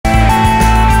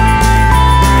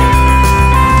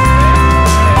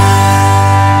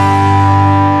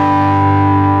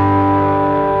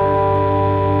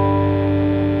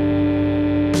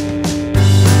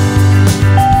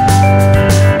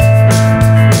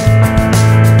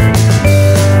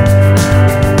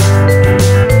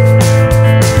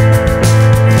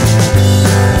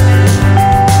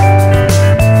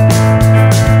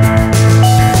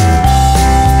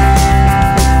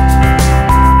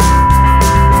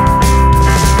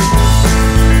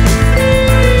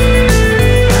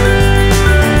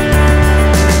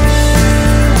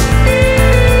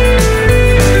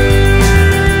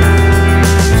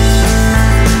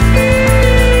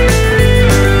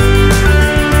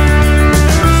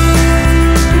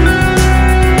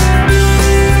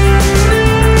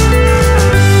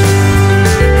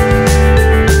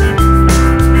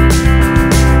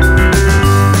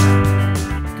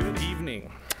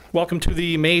to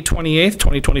the May 28th,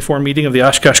 2024 meeting of the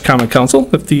Oshkosh Common Council.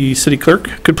 If the city clerk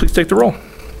could please take the roll.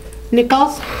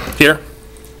 Nichols? Here.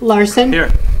 Larson?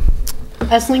 Here.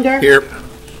 Esslinger? Here.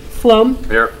 Flom?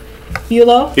 Here.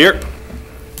 Bulow? Here.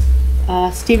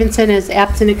 Stevenson is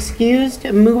absent excused.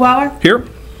 Mughauer? Here.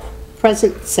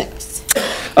 Present 6.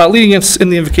 Leading us in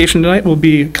the invocation tonight will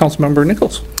be Councilmember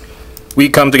Nichols. We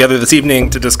come together this evening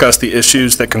to discuss the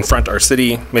issues that confront our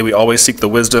city. May we always seek the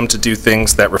wisdom to do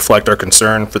things that reflect our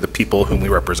concern for the people whom we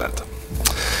represent.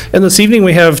 And this evening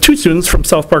we have 2 students from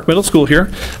South Park Middle School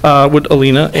here. Would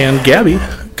Alina and Gabby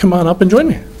come on up and join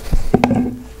me?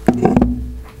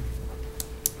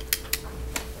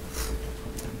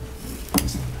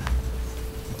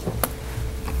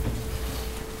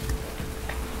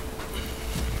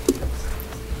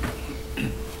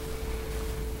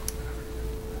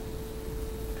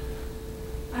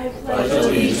 I pledge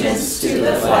allegiance to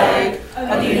the flag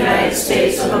of the United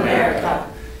States of America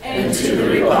and to the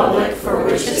republic for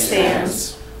which it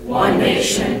stands, one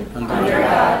nation, under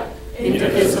God,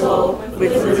 indivisible,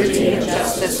 with liberty and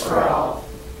justice for all.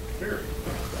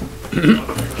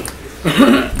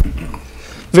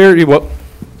 Very well.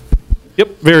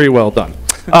 Yep, very well done.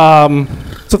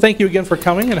 So thank you again for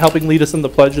coming and helping lead us in the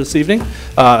pledge this evening.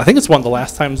 I think it's one of the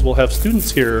last times we'll have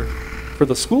students here for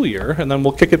the school year, and then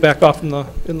we'll kick it back off in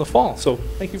the fall. So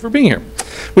thank you for being here.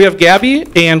 We have Gabby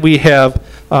and we have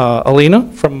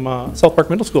Alina from South Park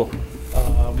Middle School.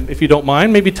 If you don't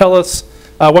mind, maybe tell us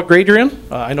what grade you're in.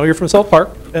 I know you're from South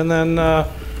Park, and then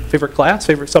favorite class,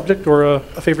 favorite subject, or a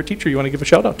favorite teacher you want to give a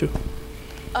shout out to.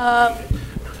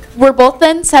 We're both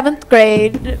in 7th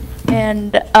grade,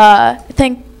 and I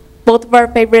think both of our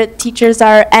favorite teachers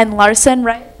are Ann Larson,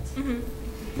 right?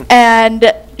 Mm-hmm.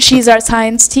 And she's our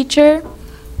science teacher.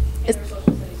 Is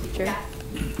there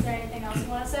anything else you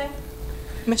want to say?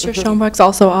 Mr. Schoenbach's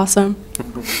also awesome.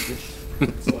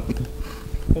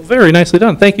 Well, very nicely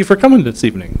done. Thank you for coming this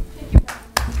evening.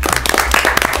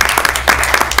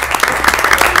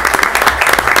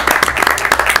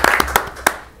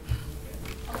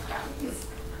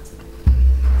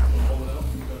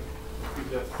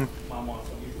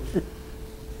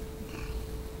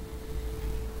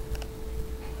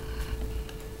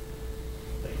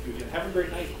 Thank you again. Have a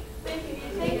great night. Thank you.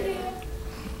 Thank you.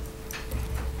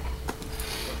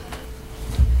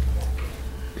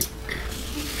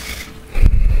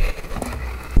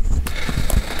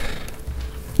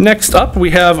 Next up,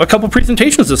 we have a couple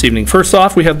presentations this evening. First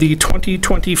off, we have the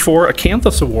 2024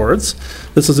 Acanthus Awards.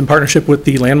 This is in partnership with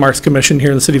the Landmarks Commission here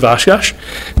in the city of Oshkosh.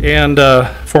 And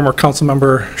former council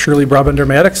member Shirley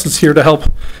Brabender-Maddox is here to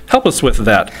help us with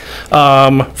that.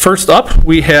 First up,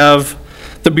 we have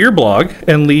the Beer Blog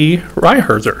and Lee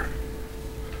Reiherzer.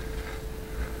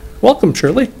 Welcome,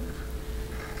 Shirley.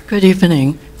 Good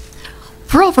evening.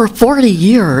 For over 40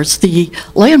 years, the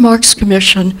Landmarks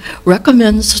Commission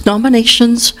recommends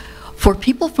nominations for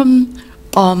people from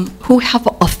who have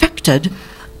affected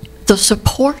the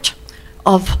support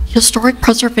of historic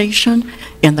preservation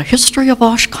and the history of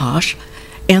Oshkosh,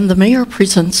 and the mayor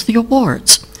presents the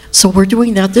awards. So we're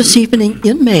doing that this evening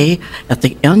in May at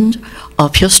the end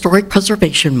of Historic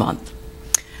Preservation Month.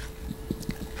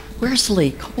 Where's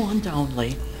Lee? Come on down,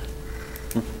 Lee.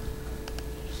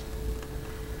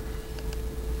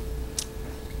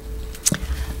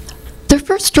 The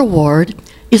first award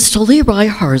is to Lee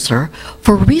Reiherzer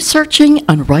for researching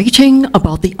and writing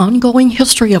about the ongoing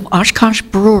history of Oshkosh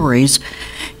breweries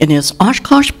in his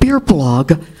Oshkosh Beer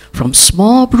Blog, From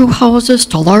Small Brew Houses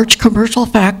to Large Commercial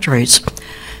Factories,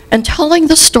 and telling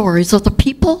the stories of the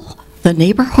people, the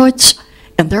neighborhoods,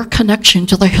 and their connection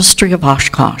to the history of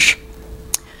Oshkosh.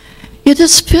 It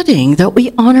is fitting that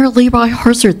we honor Lee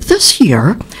Reiherzer this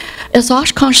year as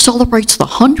Oshkosh celebrates the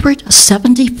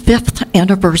 175th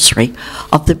anniversary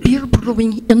of the beer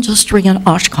brewing industry in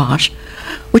Oshkosh,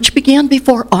 which began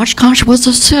before Oshkosh was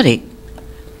a city.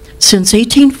 Since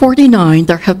 1849,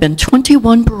 there have been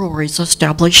 21 breweries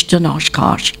established in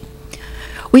Oshkosh.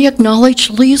 We acknowledge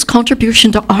Lee's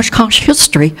contribution to Oshkosh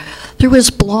history through his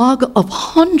blog of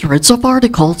hundreds of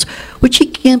articles, which he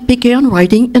began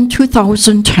writing in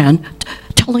 2010,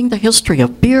 telling the history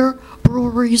of beer,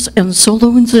 breweries, and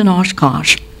saloons in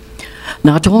Oshkosh.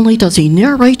 Not only does he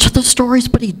narrate the stories,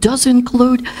 but he does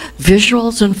include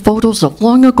visuals and photos of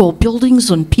long-ago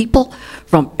buildings and people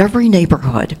from every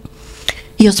neighborhood.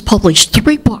 He has published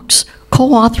 3 books,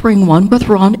 co-authoring one with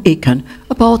Ron Aiken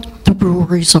about the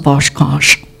breweries of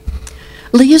Oshkosh.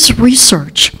 Lee's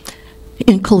research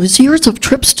includes years of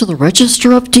trips to the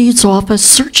Register of Deeds office,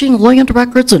 searching land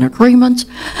records and agreements,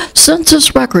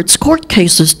 census records, court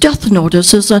cases, death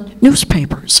notices, and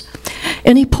newspapers.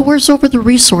 and he pores over the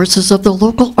resources of the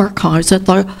local archives at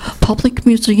the Public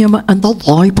Museum and the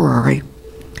library.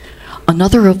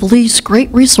 Another of Lee's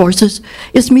great resources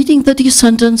is meeting the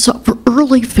descendants of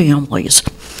early families,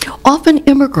 often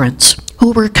immigrants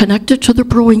who were connected to the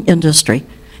brewing industry,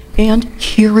 and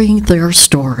hearing their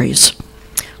stories.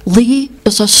 Lee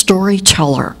is a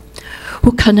storyteller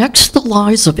who connects the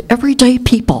lives of everyday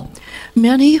people,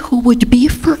 many who would be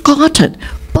forgotten,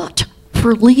 but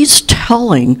for Lee's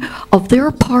telling of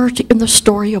their part in the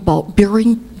story about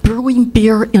brewing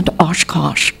beer in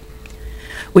Oshkosh.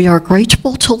 We are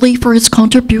grateful to Lee for his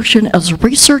contribution as a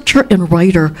researcher and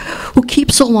writer who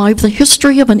keeps alive the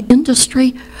history of an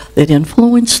industry that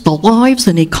influenced the lives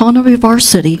and economy of our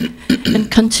city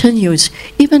and continues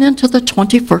even into the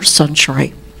 21st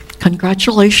century.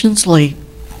 Congratulations, Lee.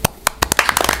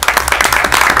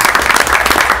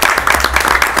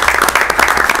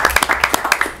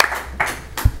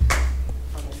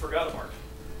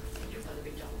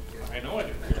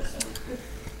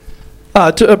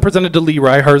 Presented to Lee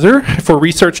Reiharzer for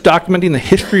research documenting the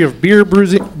history of beer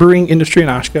brewing industry in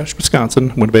Oshkosh,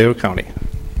 Wisconsin, Winnebago County.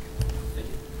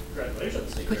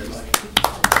 Congratulations. Thank you very much.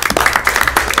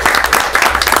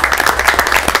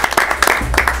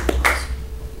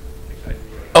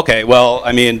 Okay, well,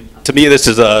 I mean, to me, this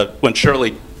is when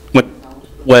Shirley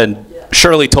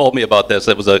told me about this,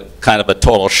 it was a kind of a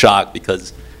total shock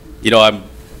because, you know, I'm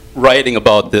writing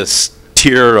about this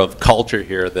tier of culture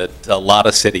here that a lot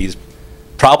of cities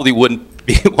probably wouldn't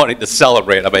be wanting to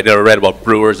celebrate. I mean, I read about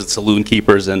brewers and saloon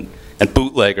keepers and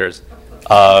bootleggers.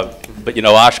 But, you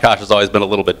know, Oshkosh has always been a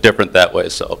little bit different that way,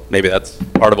 so maybe that's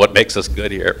part of what makes us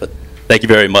good here. But thank you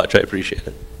very much. I appreciate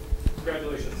it.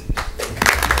 Congratulations.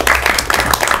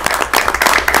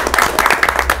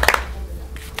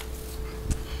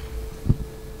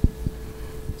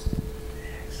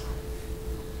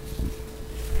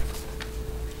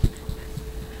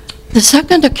 The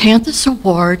second Acanthus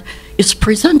Award is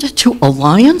presented to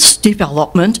Alliance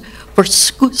Development for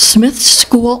Smith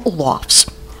School Lofts.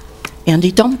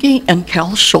 Andy Dumke and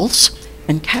Cal Schultz.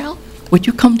 And Cal, would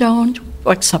you come down to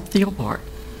accept the award?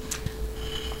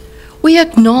 We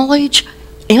acknowledge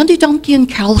Andy Dumke and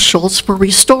Cal Schultz for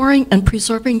restoring and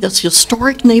preserving this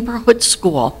historic neighborhood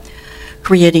school,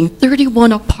 creating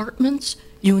 31 apartments,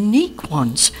 unique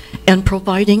ones, and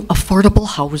providing affordable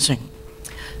housing.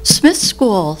 Smith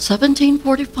School,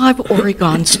 1745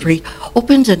 Oregon Street,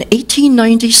 opened in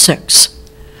 1896.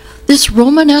 This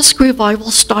Romanesque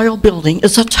revival-style building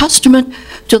is a testament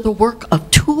to the work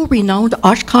of two renowned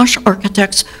Oshkosh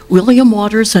architects, William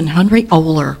Waters and Henry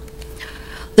Owler.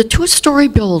 The two-story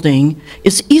building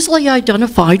is easily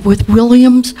identified with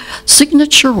William's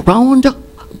signature round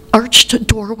arched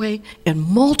doorway and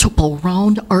multiple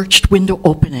round arched window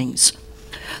openings.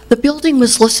 The building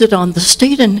was listed on the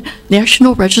State and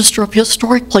National Register of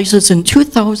Historic Places in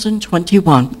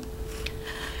 2021.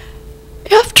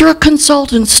 After a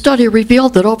consultant study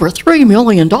revealed that over $3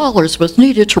 million was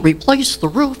needed to replace the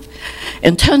roof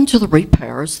and tend to the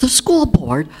repairs, the school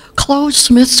board closed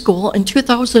Smith School in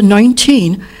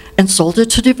 2019 and sold it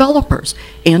to developers,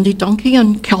 Andy Dumke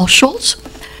and Cal Schultz,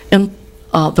 and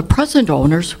the present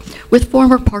owners, with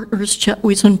former partners Chet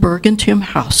Wiesenberg and Tim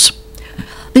House.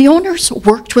 The owners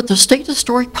worked with the State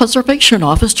Historic Preservation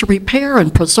Office to repair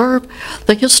and preserve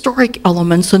the historic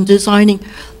elements in designing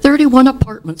 31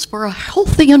 apartments for a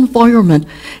healthy environment,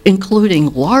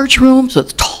 including large rooms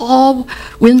with tall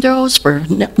windows for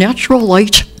natural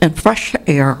light and fresh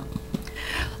air.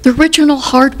 The original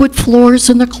hardwood floors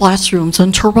in the classrooms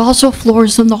and terrazzo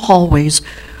floors in the hallways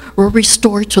were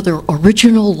restored to their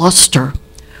original luster.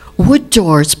 Wood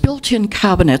doors, built-in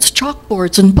cabinets,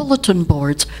 chalkboards, and bulletin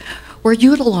boards were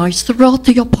utilized throughout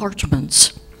the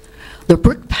apartments. The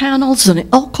brick panels and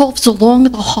alcoves along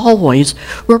the hallways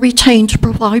were retained to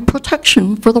provide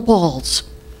protection for the walls.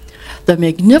 The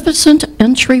magnificent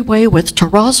entryway with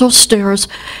terrazzo stairs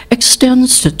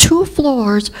extends to 2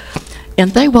 floors,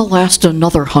 and they will last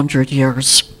another 100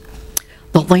 years.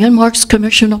 The Landmarks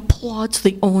Commission applauds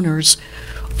the owners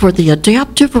for the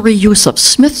adaptive reuse of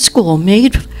Smith School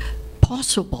made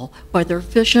possible by their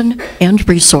vision and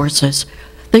resources.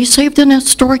 They saved an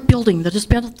historic building that has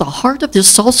been at the heart of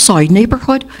this South Side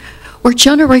neighborhood where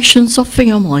generations of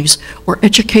families were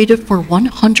educated for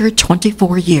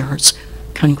 124 years.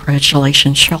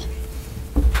 Congratulations, Shell.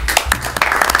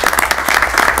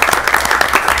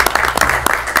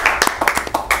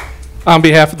 On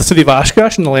behalf of the City of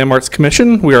Oshkosh and the Landmarks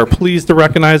Commission, we are pleased to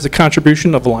recognize the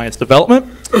contribution of Alliance Development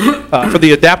for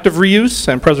the adaptive reuse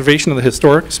and preservation of the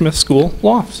historic Smith School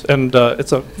lofts. And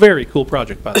it's a very cool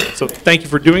project, by the way. So thank you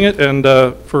for doing it and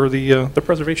for the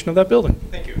preservation of that building.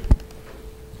 Thank you.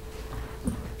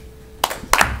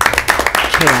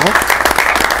 detail.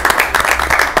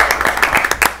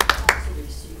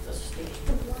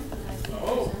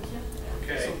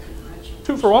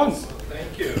 2 for 1.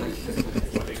 Thank you.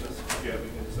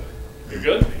 You're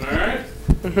good? All right.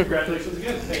 Congratulations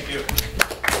again. Thank you.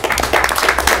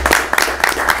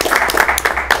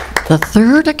 The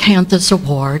third Acanthus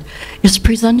Award is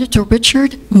presented to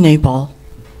Richard Nabel.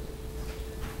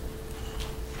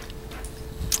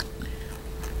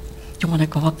 Do you want to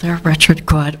go up there, Richard?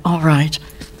 Good. All right.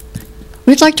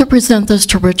 We'd like to present this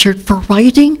to Richard for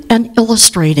writing and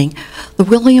illustrating the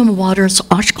William Waters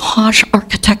Oshkosh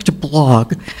Architect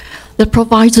blog that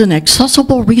provides an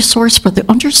accessible resource for the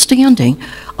understanding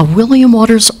of William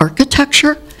Waters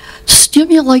architecture,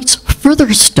 stimulates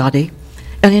further study,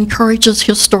 and encourages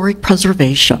historic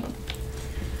preservation.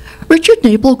 Richard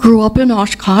Nabel grew up in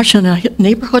Oshkosh in a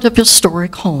neighborhood of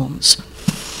historic homes.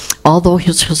 Although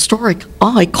his historic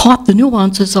eye caught the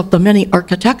nuances of the many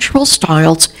architectural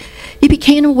styles, he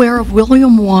became aware of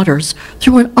William Waters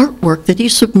through an artwork that he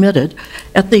submitted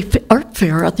at the art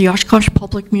fair at the Oshkosh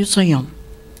Public Museum.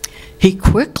 He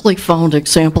quickly found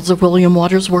examples of William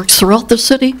Waters' works throughout the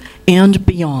city and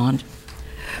beyond.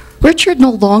 Richard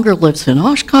no longer lives in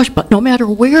Oshkosh, but no matter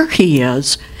where he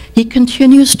is, he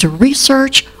continues to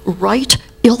research, write,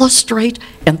 illustrate,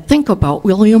 and think about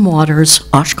William Waters,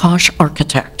 Oshkosh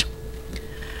architect.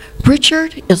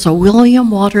 Richard is a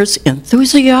William Waters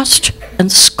enthusiast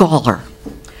and scholar.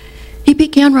 He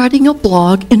began writing a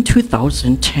blog in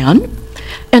 2010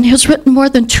 and has written more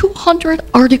than 200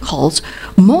 articles,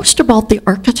 most about the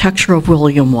architecture of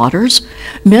William Waters,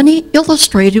 many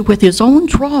illustrated with his own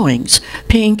drawings,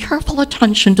 paying careful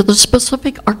attention to the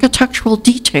specific architectural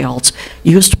details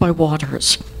used by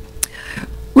Waters.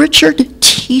 Richard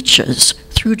teaches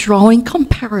through drawing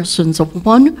comparisons of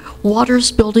one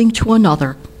Waters building to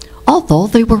another, although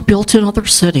they were built in other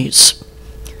cities.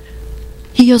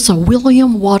 He is a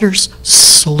William Waters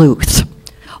sleuth,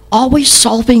 always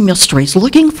solving mysteries,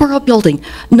 looking for a building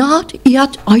not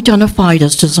yet identified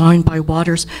as designed by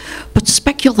Waters, but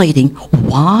speculating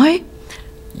why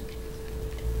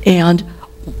and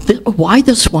why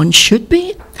this one should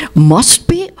be, must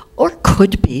be, or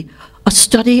could be a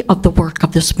study of the work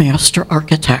of this master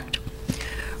architect.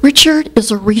 Richard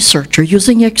is a researcher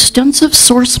using extensive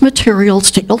source materials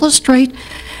to illustrate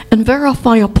and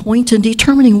verify a point in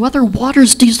determining whether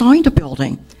Waters designed a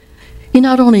building. He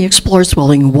not only explores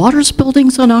William Waters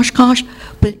buildings in Oshkosh,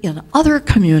 but in other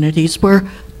communities where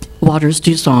Waters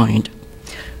designed.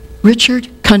 Richard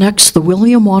connects the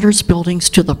William Waters buildings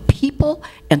to the people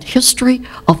and history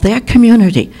of that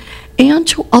community and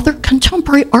to other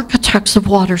contemporary architects of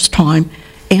Waters' time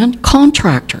and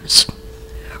contractors.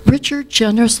 Richard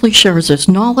generously shares his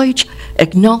knowledge,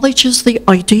 acknowledges the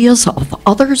ideas of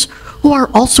others who are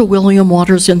also William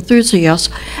Waters enthusiasts,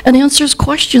 and answers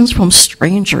questions from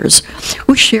strangers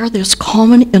who share this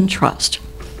common interest.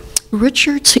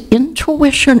 Richard's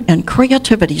intuition and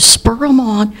creativity spur him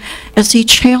on as he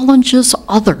challenges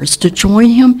others to join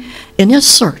him in his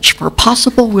search for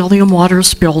possible William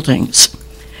Waters buildings.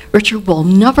 Richard will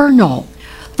never know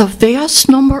the vast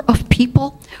number of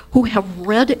people who have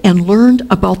read and learned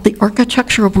about the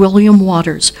architecture of William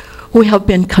Waters, who have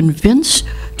been convinced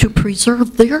to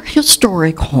preserve their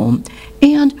historic home,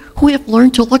 and who have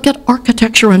learned to look at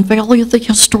architecture and value the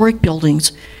historic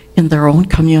buildings in their own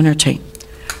community.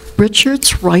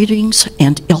 Richard's writings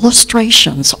and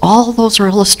illustrations, all those are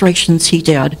illustrations he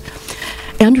did,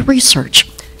 and research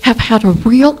have had a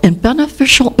real and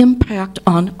beneficial impact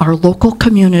on our local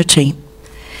community.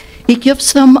 He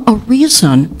gives them a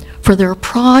reason for their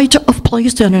pride of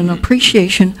place and an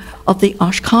appreciation of the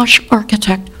Oshkosh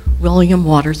architect, William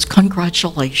Waters.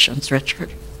 Congratulations,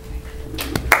 Richard.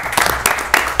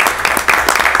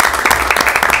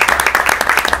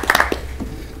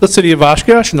 The City of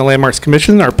Oshkosh and the Landmarks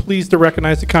Commission are pleased to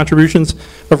recognize the contributions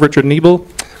of Richard Nabel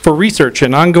for research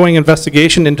and ongoing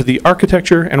investigation into the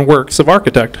architecture and works of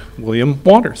architect William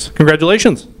Waters.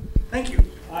 Congratulations. Thank you.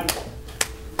 I'd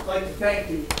like to thank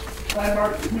the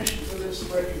Landmarks Commission for this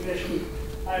recognition.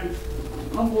 I'm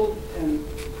humbled and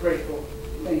grateful.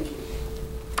 Thank you.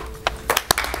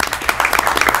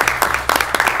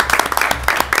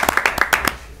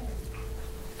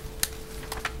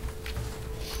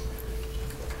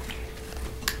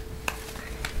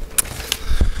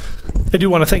 I do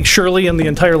want to thank Shirley and the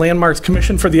entire Landmarks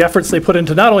Commission for the efforts they put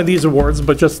into not only these awards,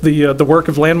 but just the work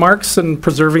of landmarks and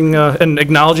preserving and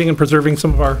acknowledging and preserving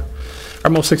some of our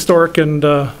most historic and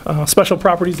special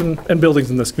properties and buildings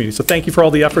in this community. So thank you for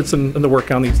all the efforts and the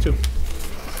work on these too.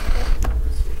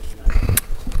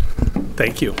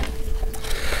 Thank you.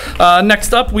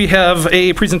 Next up, we have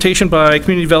a presentation by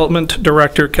Community Development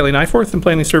Director Kelly Nyforth and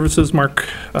Planning Services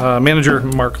Manager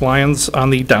Mark Lyons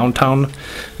on the downtown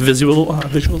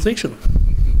visualization.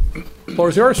 The floor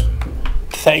is yours.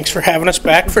 Thanks for having us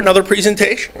back for another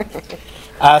presentation.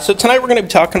 So tonight we're going to be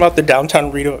talking about the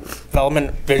downtown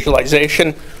redevelopment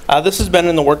visualization. This has been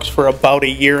in the works for about a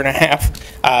year and a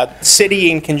half.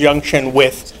 City, in conjunction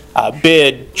with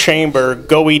BID, Chamber,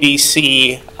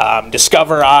 GoEDC,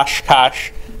 Discover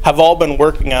Oshkosh, have all been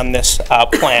working on this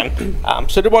plan.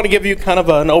 So I did want to give you kind of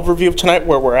an overview of tonight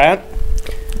where we're at.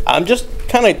 Just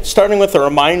kind of starting with a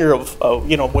reminder of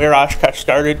where Oshkosh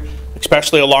started,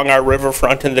 especially along our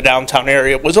riverfront in the downtown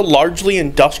area. It was a largely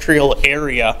industrial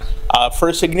area for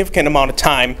a significant amount of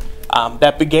time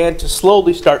that began to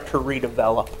slowly start to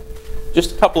redevelop.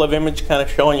 Just a couple of images kind of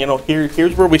showing,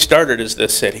 here's where we started as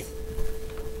this city.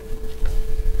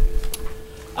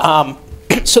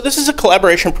 So this is a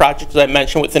collaboration project, as I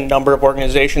mentioned, with a number of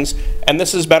organizations, and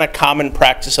this has been a common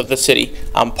practice of the city,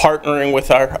 partnering with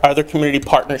our other community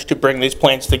partners to bring these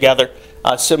plans together.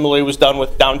 Similarly, was done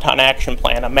with Downtown Action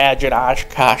Plan, Imagine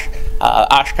Oshkosh,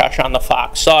 Oshkosh on the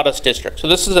Fox, Sawdust District. So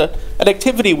this is an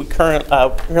activity we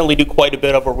currently do quite a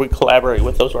bit of, where we collaborate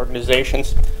with those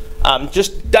organizations.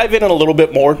 Just dive in a little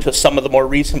bit more to some of the more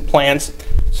recent plans.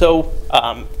 So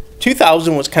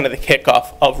 2000 was kind of the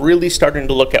kickoff of really starting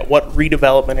to look at what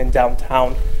redevelopment in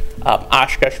downtown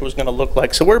Oshkosh was going to look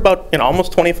like. So we're about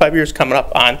almost 25 years coming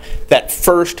up on that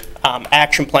first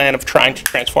action plan of trying to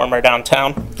transform our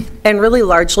downtown. And really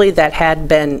largely that had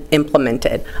been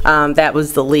implemented. That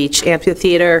was the Leach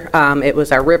Amphitheater. It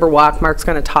was our Riverwalk. Mark's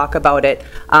going to talk about it.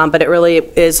 But it really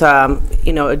is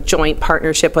a joint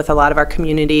partnership with a lot of our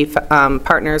community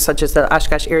partners, such as the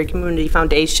Oshkosh Area Community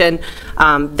Foundation,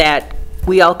 that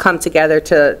we all come together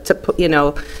to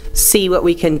see what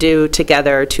we can do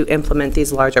together to implement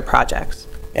these larger projects.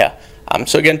 Yeah.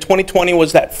 So again, 2020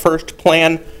 was that first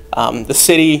plan. The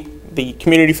city, the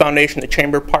Community Foundation, the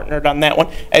Chamber partnered on that one.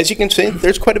 As you can see,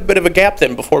 there's quite a bit of a gap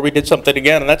then before we did something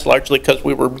again, and that's largely because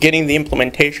we were getting the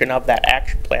implementation of that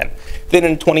action plan. Then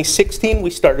in 2016,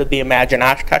 we started the Imagine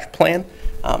Oshkosh plan.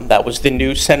 That was the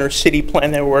new center city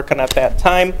plan they were working at that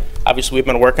time. Obviously, we've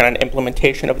been working on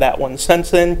implementation of that one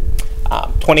since then.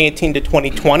 2018 to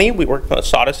 2020, we worked on the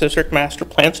Sawdust District Master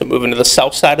Plan, so moving to the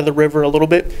south side of the river a little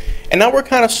bit. And now we're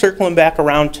kind of circling back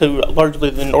around to largely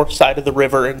the north side of the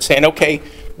river and saying, okay,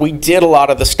 we did a lot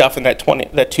of the stuff in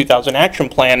that 2000 action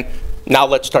plan. Now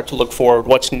let's start to look forward.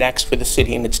 What's next for the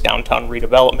city and its downtown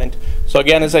redevelopment? So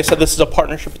again, as I said, this is a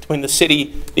partnership between the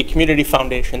city, the Community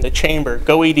Foundation, the Chamber,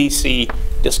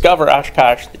 GoEDC, Discover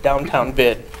Oshkosh, the Downtown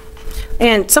BID.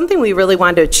 And something we really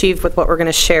wanted to achieve with what we're going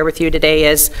to share with you today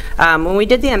is when we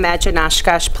did the Imagine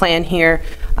Oshkosh plan here,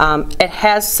 it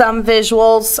has some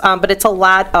visuals, but it's a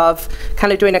lot of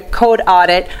kind of doing a code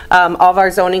audit of our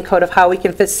zoning code of how we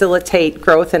can facilitate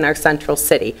growth in our central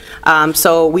city.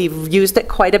 So we've used it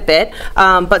quite a bit,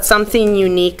 but something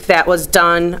unique that was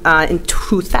done in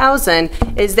 2000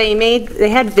 is they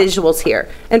had visuals here.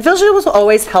 And visuals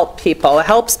always help people. It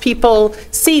helps people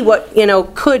see what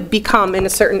could become in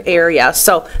a certain area.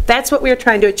 So that's what we're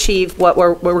trying to achieve, what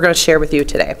we're going to share with you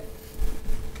today.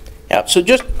 Yeah, so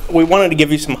we wanted to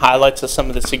give you some highlights of some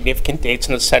of the significant dates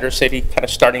in the center city, kind of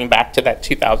starting back to that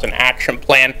 2000 action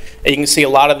plan. And you can see a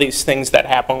lot of these things that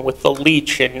happened with the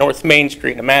Leach and North Main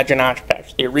Street, Imagine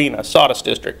Oshkosh, the Arena, Sawdust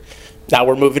District. Now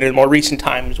we're moving in more recent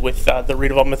times with the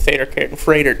redevelopment of Thayer, and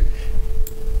Freighter.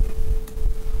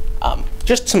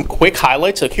 Just some quick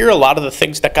highlights. So here are a lot of the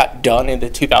things that got done in the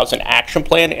 2000 action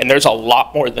plan, and there's a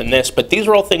lot more than this, but these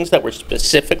are all things that were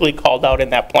specifically called out in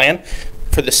that plan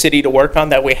for the city to work on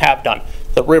that we have done.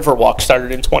 The Riverwalk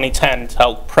started in 2010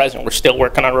 until present. We're still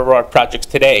working on Riverwalk projects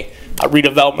today. A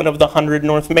redevelopment of the 100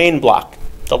 North Main block,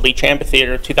 the Leach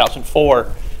Amphitheater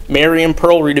 2004, Mary and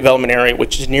Pearl redevelopment area,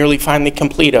 which is nearly finally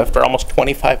complete after almost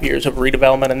 25 years of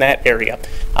redevelopment in that area.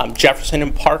 Jefferson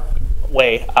and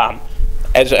Parkway,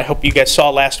 as I hope you guys saw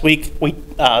last week,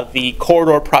 the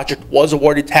corridor project was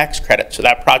awarded tax credit, so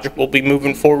that project will be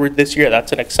moving forward this year.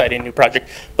 That's an exciting new project,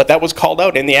 but that was called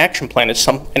out in the action plan as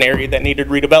an area that needed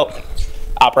redevelopment.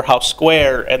 Opera House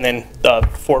Square and then the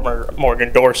former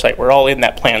Morgan Door site were all in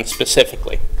that plan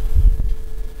specifically.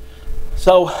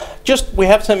 So we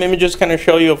have some images kind of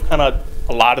show you of kind of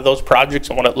a lot of those projects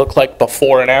and what it looked like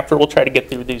before and after. We'll try to get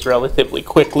through these relatively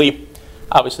quickly.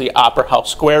 Obviously, Opera House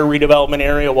Square redevelopment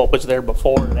area, what was there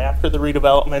before and after the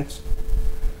redevelopment.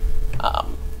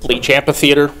 Leach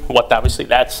Amphitheater, what obviously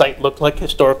that site looked like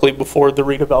historically before the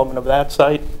redevelopment of that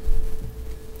site.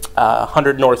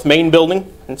 100 North Main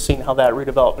building, and seeing how that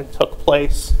redevelopment took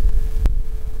place.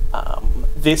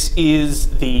 This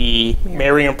is the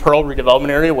Mary and Pearl redevelopment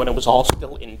area when it was all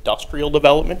still industrial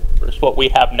development versus what we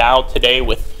have now today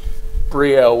with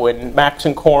Brio and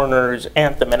Maxon Corners,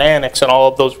 Anthem and Annex, and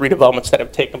all of those redevelopments that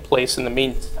have taken place in the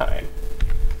meantime.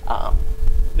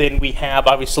 Then we have,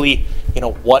 obviously,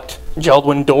 what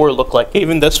Geldwin Door looked like.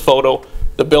 Even this photo,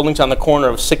 the buildings on the corner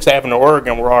of 6th Avenue,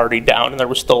 Oregon were already down, and there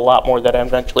was still a lot more that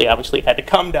eventually, obviously, had to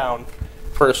come down.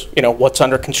 First, what's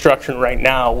under construction right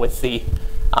now with the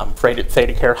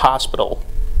Theta Care Hospital.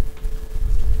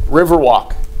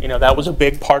 Riverwalk, that was a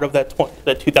big part of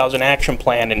that 2000 action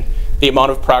plan, and the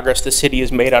amount of progress the city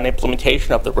has made on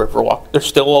implementation of the Riverwalk. There's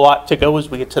still a lot to go as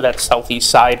we get to that southeast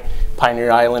side,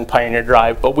 Pioneer Island, Pioneer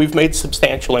Drive, but we've made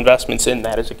substantial investments in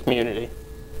that as a community.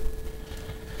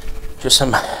 Just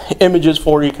some images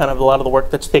for you, kind of a lot of the work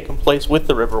that's taken place with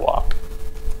the Riverwalk.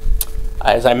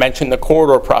 As I mentioned, the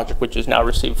corridor project, which has now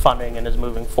received funding and is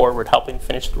moving forward, helping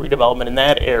finish the redevelopment in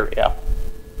that area.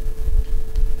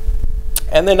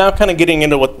 And then now kind of getting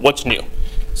into what's new.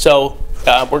 So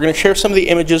we're going to share some of the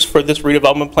images for this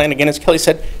redevelopment plan. Again, as Kelly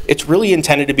said, it's really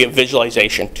intended to be a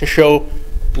visualization to show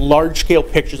large-scale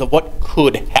pictures of what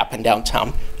could happen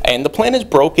downtown. And the plan is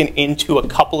broken into a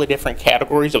couple of different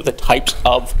categories of the types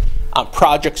of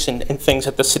projects and things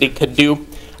that the city could do.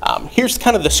 Here's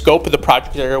kind of the scope of the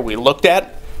project area we looked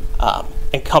at,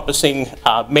 encompassing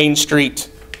Main Street,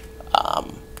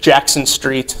 Jackson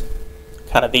Street,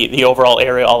 kind of the overall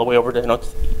area all the way over to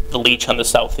the Leach on the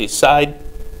southeast side.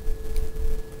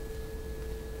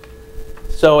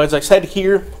 So as I said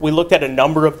here, we looked at a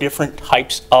number of different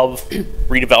types of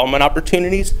redevelopment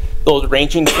opportunities, those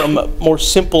ranging from more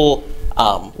simple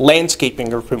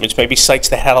landscaping improvements, maybe sites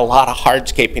that had a lot of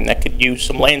hardscaping that could use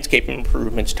some landscaping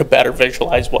improvements to better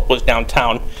visualize what was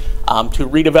downtown, to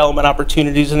redevelopment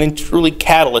opportunities, and then truly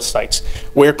catalyst sites.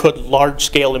 Where could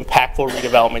large-scale, impactful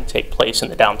redevelopment take place in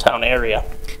the downtown area?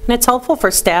 And it's helpful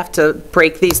for staff to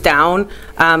break these down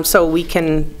so we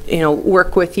can,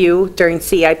 work with you during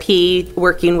CIP,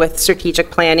 working with strategic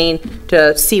planning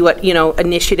to see what,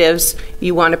 initiatives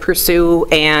you want to pursue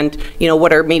and,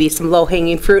 what are maybe some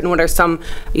low-hanging fruit and what are some,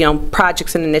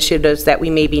 projects and initiatives that we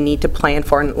maybe need to plan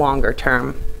for in longer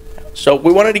term. So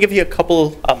we wanted to give you a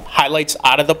couple highlights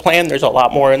out of the plan. There's a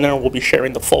lot more in there. We'll be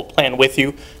sharing the full plan with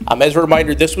you. As a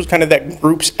reminder, this was kind of that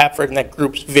group's effort and that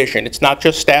group's vision. It's not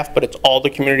just staff, but it's all the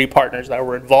community partners that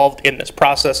were involved in this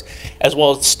process, as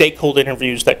well as stakeholder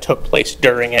interviews that took place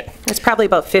during it. There's probably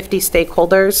about 50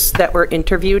 stakeholders that were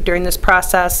interviewed during this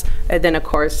process. And then, of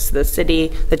course, the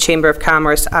city, the Chamber of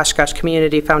Commerce, Oshkosh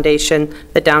Community Foundation,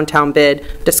 the Downtown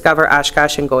Bid, Discover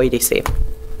Oshkosh, and Go EDC.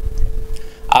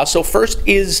 So first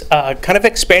is kind of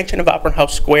expansion of Opera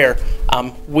House Square.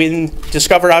 When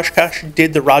Discover Oshkosh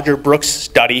did the Roger Brooks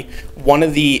study, one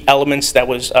of the elements that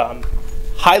was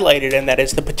highlighted in that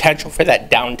is the potential for that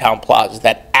downtown plaza,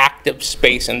 that active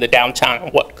space in the downtown,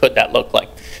 and what could that look like.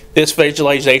 This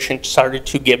visualization started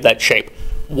to give that shape.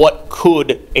 What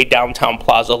could a downtown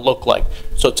plaza look like?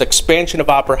 So it's expansion of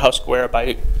Opera House Square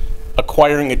by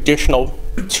acquiring additional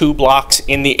 2 blocks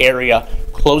in the area,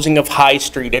 closing of High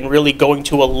Street, and really going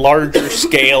to a larger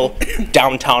scale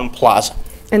downtown plaza.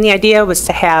 And the idea was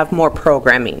to have more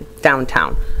programming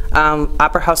downtown.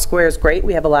 Opera House Square is great.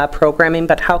 We have a lot of programming,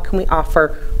 but how can we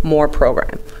offer more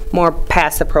program, more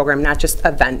passive program, not just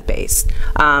event-based?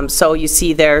 So you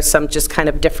see there some just kind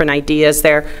of different ideas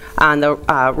there on the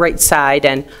right side,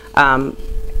 and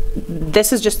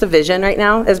this is just a vision right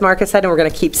now, as Marcus said, and we're going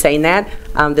to keep saying that.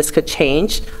 This could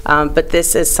change, but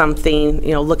this is something,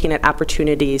 looking at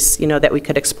opportunities, that we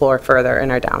could explore further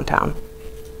in our downtown.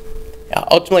 Yeah,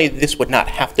 ultimately, this would not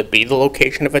have to be the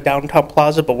location of a downtown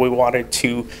plaza, but we wanted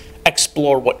to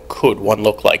explore what could one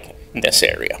look like in this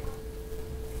area.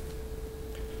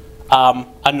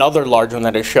 Another large one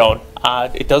that is shown,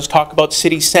 it does talk about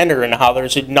city center and how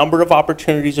there's a number of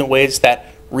opportunities and ways that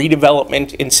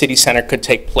redevelopment in city center could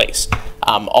take place,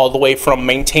 all the way from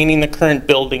maintaining the current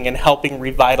building and helping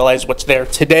revitalize what's there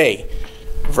today.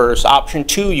 Versus option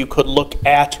 2, you could look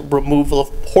at removal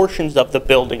of portions of the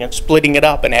building and splitting it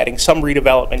up and adding some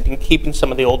redevelopment and keeping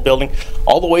some of the old building.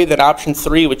 All the way that option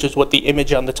 3, which is what the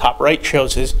image on the top right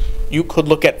shows, is you could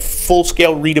look at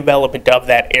full-scale redevelopment of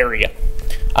that area.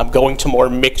 Going to more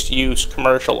mixed-use,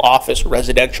 commercial, office,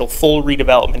 residential, full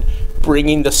redevelopment,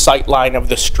 bringing the sight line of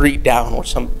the street down. Or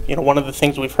one of the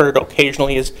things we've heard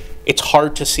occasionally is it's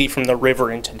hard to see from the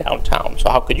river into downtown. So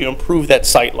how could you improve that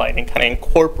sight line and kind of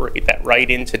incorporate that right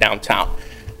into downtown?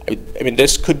 I mean,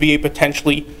 this could be a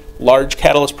potentially large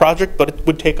catalyst project, but it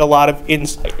would take a lot of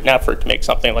insight and effort to make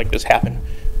something like this happen.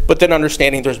 But then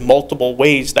understanding there's multiple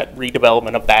ways that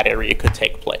redevelopment of that area could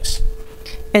take place.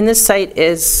 And this site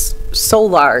is so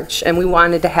large, and we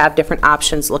wanted to have different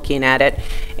options looking at it.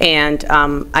 And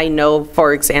I know,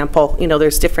 for example,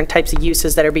 there's different types of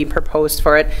uses that are being proposed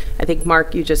for it. I think,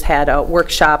 Mark, you just had a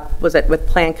workshop, was it with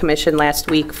Plan Commission last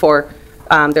week for,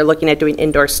 they're looking at doing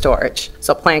indoor storage.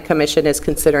 So Plan Commission is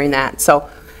considering that. So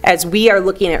as we are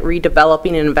looking at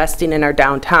redeveloping and investing in our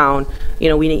downtown,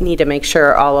 we need to make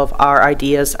sure all of our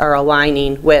ideas are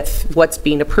aligning with what's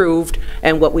being approved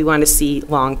and what we want to see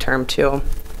long-term too.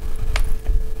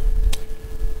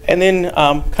 And then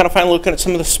kind of finally looking at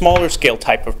some of the smaller scale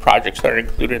type of projects that are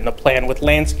included in the plan with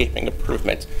landscaping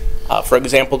improvements. For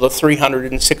example, the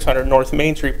 300 and 600 North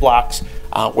Main Street blocks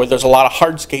where there's a lot of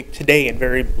hardscape today and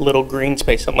very little green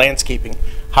space and landscaping.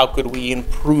 How could we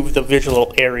improve the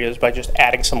visual areas by just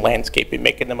adding some landscaping,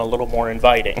 making them a little more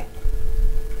inviting?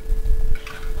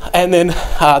 And then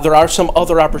there are some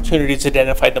other opportunities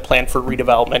identified in the plan for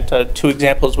redevelopment. Two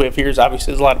examples we have here is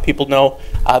obviously, as a lot of people know,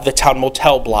 the town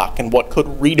motel block and what could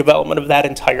redevelopment of that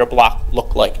entire block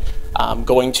look like.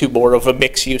 Going to more of a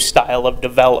mixed-use style of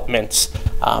developments,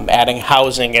 adding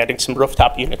housing, adding some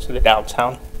rooftop units in the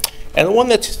downtown. And the one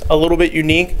that's a little bit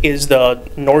unique is the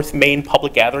North Main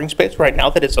public gathering space right now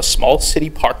that is a small city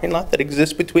parking lot that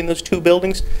exists between those two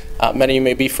buildings. Many of you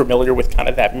may be familiar with kind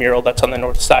of that mural that's on the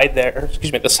north side there,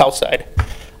 excuse me, the south side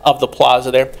of the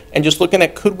plaza there. And just looking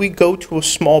at, could we go to a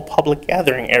small public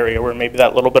gathering area where maybe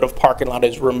that little bit of parking lot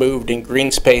is removed and green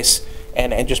space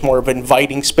and just more of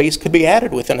inviting space could be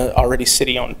added within an already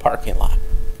city-owned parking lot.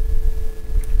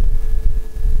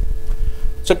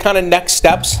 So kind of next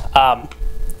steps.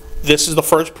 This is the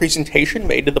first presentation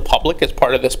made to the public as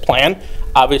part of this plan.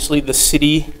 Obviously, the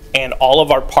city and all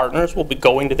of our partners will be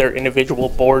going to their individual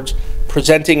boards,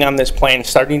 presenting on this plan,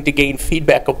 starting to gain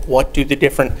feedback of what do the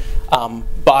different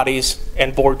bodies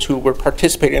and boards who were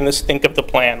participating in this think of the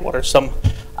plan. What are some,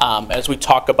 as we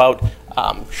talk about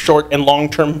short and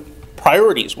long-term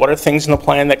priorities, what are things in the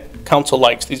plan that council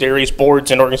likes, these various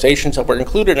boards and organizations that were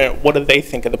included in it, what do they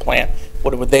think of the plan?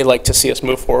 What would they like to see us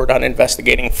move forward on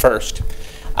investigating first?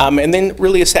 And then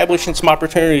really establishing some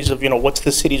opportunities of, what's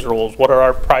the city's roles? What are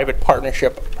our private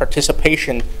partnership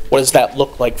participation? What does that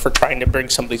look like for trying to bring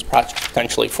some of these projects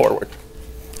potentially forward?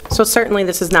 So certainly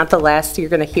this is not the last you're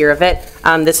going to hear of it.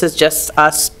 This is just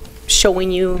us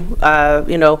showing you,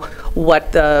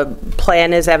 what the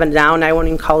plan is having now, and I won't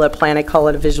even call it a plan, I call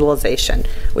it a visualization.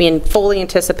 We fully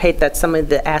anticipate that some of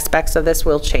the aspects of this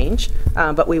will change,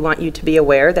 but we want you to be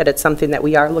aware that it's something that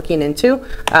we are looking into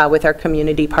with our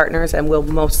community partners, and we'll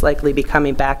most likely be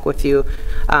coming back with you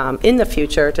in the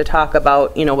future to talk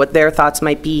about, what their thoughts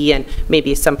might be and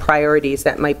maybe some priorities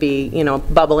that might be,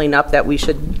 bubbling up that we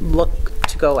should look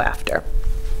to go after.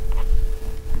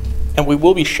 And we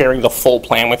will be sharing the full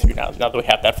plan with you now that we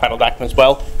have that final document as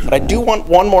well. But I do want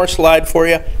one more slide for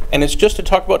you, and it's just to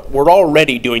talk about we're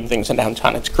already doing things in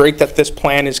downtown. It's great that this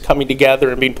plan is coming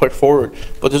together and being put forward,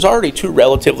 but there's already two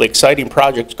relatively exciting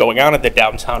projects going on at the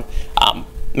downtown.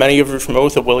 Many of you are familiar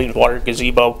with the Williams Water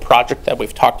Gazebo project that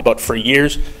we've talked about for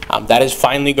years. That is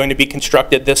finally going to be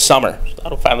constructed this summer. So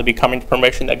that'll finally be coming to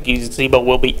permission. That gazebo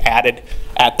will be added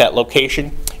at that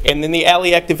location. And then the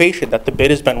alley activation that the bid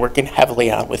has been working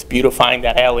heavily on with beautifying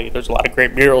that alley. There's a lot of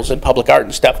great murals and public art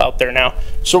and stuff out there now.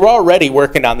 So we're already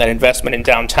working on that investment in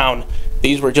downtown.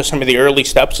 These were just some of the early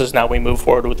steps as now we move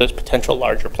forward with this potential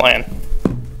larger plan.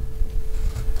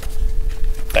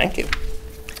 Thank you.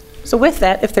 So with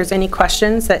that, if there's any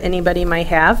questions that anybody might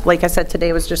have, like I said,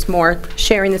 today was just more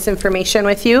sharing this information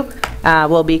with you.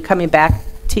 We'll be coming back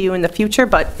to you in the future,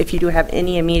 but if you do have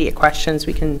any immediate questions,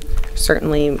 we can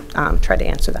certainly try to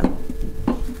answer them.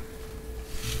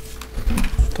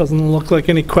 Doesn't look like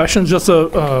any questions. Just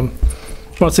want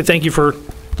to say thank you for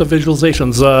the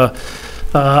visualizations.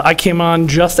 I came on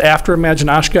just after Imagine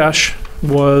Oshkosh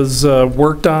was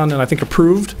worked on and I think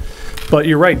approved. But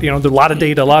you're right, there's a lot of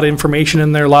data, a lot of information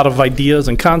in there, a lot of ideas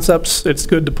and concepts. It's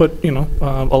good to put, a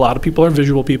lot of people are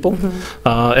visual people.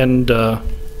 And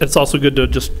it's also good to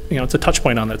just, it's a touch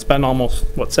point on that. It's been almost,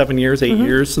 7 years, 8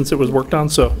 years since it was worked on.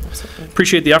 So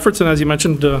appreciate the efforts. And as you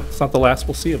mentioned, it's not the last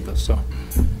we'll see of this. So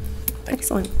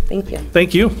excellent. Thank you.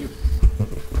 Thank you.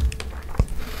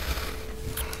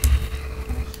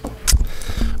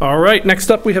 All right,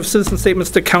 next up we have citizen statements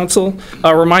to council.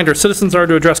 A reminder, citizens are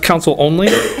to address council only.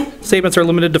 Statements are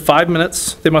limited to 5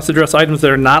 minutes. They must address items that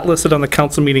are not listed on the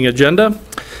council meeting agenda.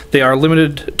 They are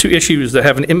limited to issues that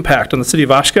have an impact on the city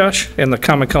of Oshkosh and the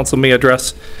common council may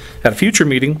address at a future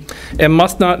meeting, and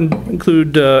must not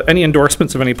include any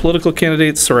endorsements of any political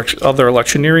candidates or other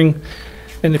electioneering.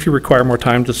 And if you require more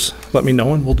time, just let me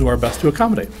know and we'll do our best to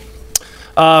accommodate.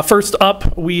 First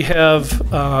up, we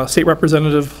have State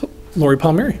Representative Lori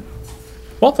Palmieri.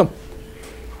 Welcome.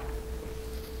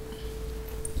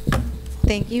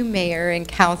 Thank you, Mayor and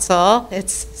Council.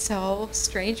 It's so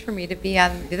strange for me to be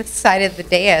on this side of the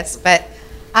dais, but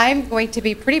I'm going to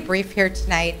be pretty brief here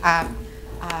tonight.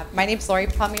 My name's Lori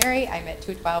Palmieri. I'm at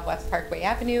 212 West Parkway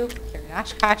Avenue here in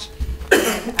Oshkosh.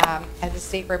 And, as a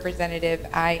state representative,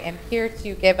 I am here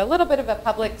to give a little bit of a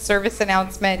public service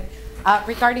announcement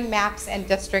regarding maps and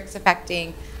districts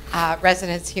affecting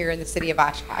residents here in the city of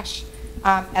Oshkosh.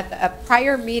 At a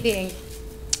prior meeting,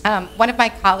 one of my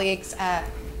colleagues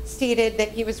stated that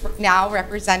he was now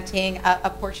representing a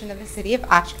portion of the city of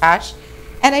Oshkosh,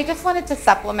 and I just wanted to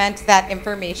supplement that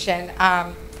information.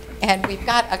 And we've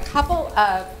got a couple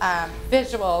of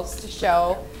visuals to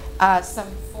show some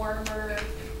former,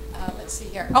 let's see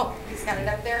here. Oh, he's got it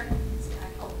up there.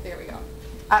 Oh, there we go.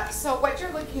 So what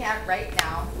you're looking at right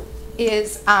now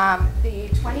is the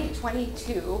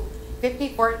 2022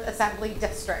 54th Assembly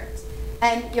District.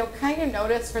 And you'll kind of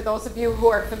notice, for those of you who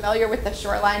are familiar with the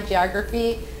shoreline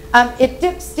geography, it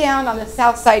dips down on the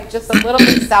south side just a little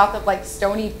bit south of like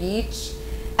Stony Beach.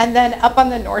 And then up on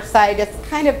the north side, it's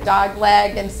kind of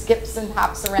dog-legged and skips and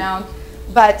hops around.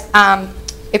 But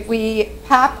if we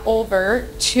pop over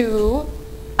to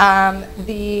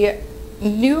the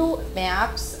new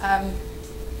maps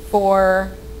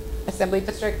for Assembly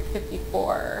District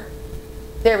 54,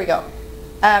 there we go.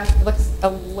 Looks a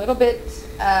little bit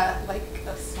like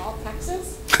a small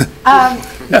Texas.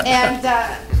 And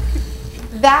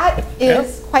that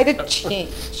is quite a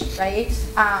change, right?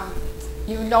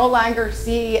 You no longer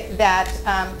see that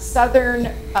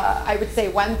southern, I would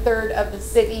say 1/3 of the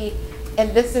city,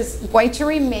 and this is going to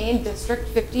remain District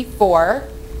 54.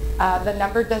 The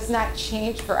number does not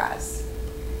change for us.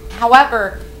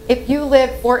 However, if you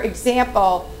live, for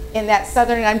example, in that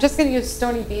southern, I'm just going to use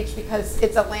Stony Beach because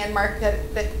it's a landmark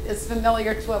that is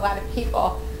familiar to a lot of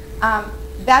people.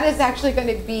 That is actually going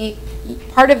to be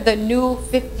part of the new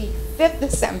 55th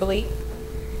Assembly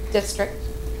District,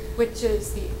 which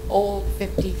is the old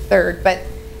 53rd. But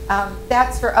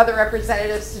that's for other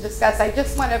representatives to discuss. I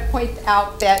just want to point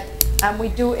out that we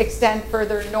do extend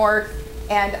further north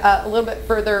and a little bit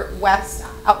further west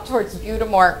out towards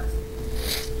Butamore.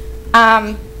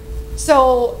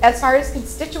 So as far as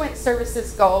constituent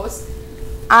services goes,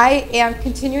 I am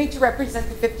continuing to represent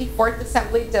the 54th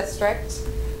Assembly District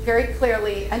very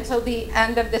clearly until the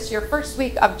end of this year, first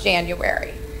week of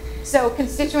January. So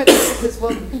constituent services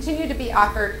will continue to be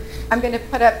offered. I'm going to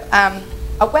put up a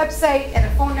website and a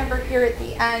phone number here at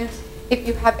the end if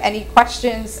you have any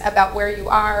questions about where you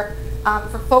are.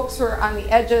 For folks who are on the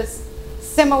edges,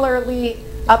 similarly,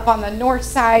 up on the north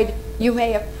side, you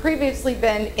may have previously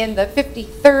been in the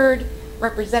 53rd,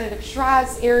 Representative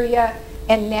Schra's area,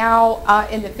 and now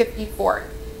in the 54th.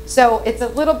 So it's a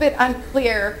little bit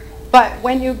unclear, but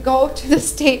when you go to the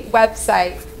state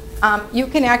website, you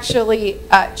can actually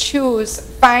choose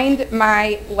Find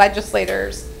My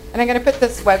Legislators. And I'm going to put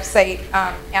this website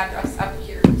address up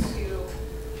here too.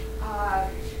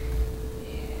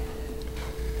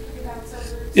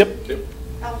 Yep.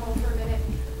 I'll hold for a minute.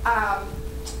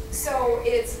 So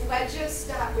it's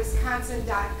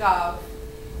legis.wisconsin.gov.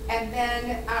 And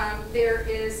then there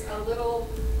is a little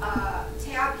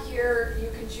tab here. You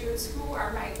can choose who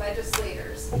are my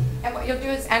legislators. And what you'll do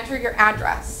is enter your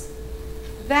address.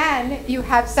 Then you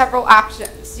have several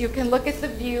options. You can look at the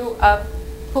view of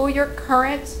who your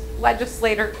current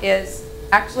legislator is,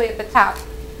 actually at the top,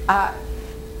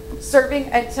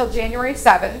 serving until January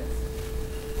 7th.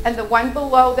 And the one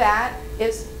below that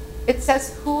is, it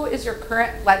says who is your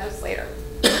current legislator.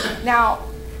 Now,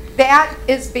 that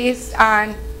is based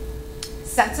on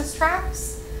census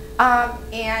tracts,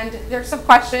 and there's some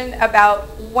question about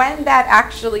when that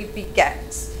actually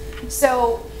begins.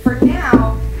 So for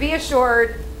now, be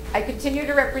assured, I continue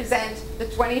to represent the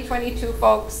 2022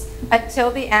 folks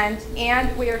until the end,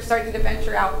 and we are starting to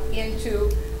venture out into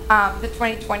the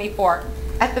 2024.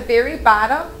 At the very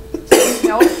bottom, please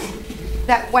note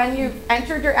that when you've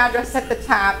entered your address at the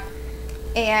top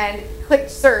and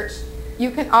clicked search,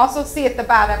 you can also see at the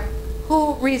bottom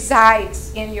who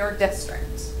resides in your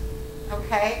district,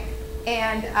 okay?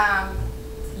 And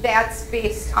that's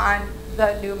based on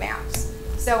the new maps.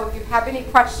 So if you have any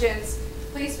questions,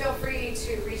 please feel free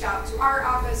to reach out to our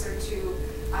office or to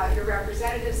your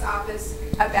representative's office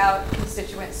about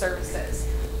constituent services.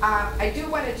 I do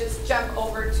want to just jump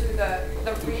over to the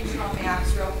regional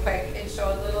maps real quick and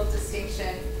show a little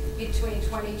distinction between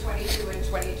 2022 and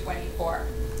 2024.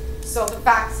 So the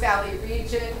Fox Valley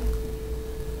region,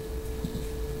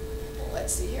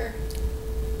 let's see here.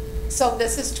 So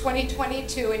this is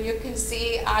 2022, and you can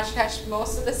see Oshkosh,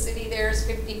 most of the city there is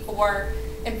 54,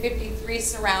 and 53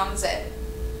 surrounds it,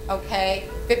 okay?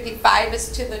 55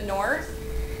 is to the north,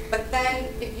 But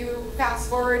then if you fast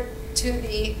forward to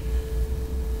the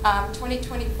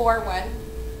 2024 one,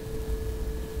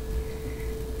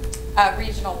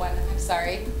 regional one, I'm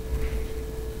sorry.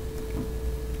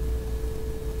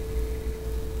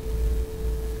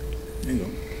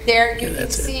 There you can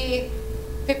see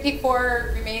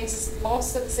 54 remains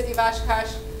most of the city of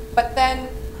Oshkosh, but then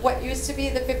what used to be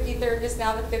the 53rd is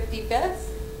now the 55th,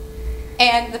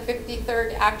 and the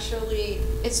 53rd actually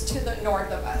is to the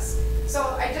north of us. So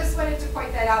I just wanted to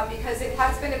point that out because it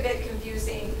has been a bit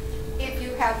confusing. If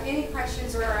you have any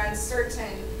questions or are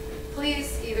uncertain,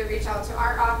 please either reach out to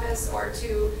our office or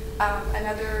to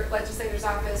another legislator's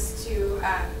office to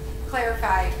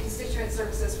clarify constituent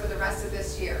services for the rest of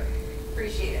this year.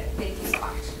 Appreciate it. Thank you so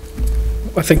much.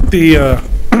 I think the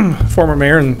former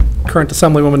mayor and current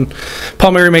Assemblywoman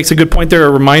Palmieri makes a good point there.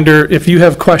 A reminder, if you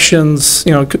have questions,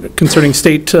 concerning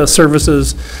state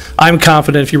services, I'm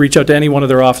confident if you reach out to any one of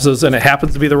their offices and it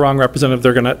happens to be the wrong representative,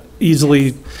 they're going to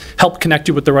easily help connect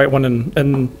you with the right one.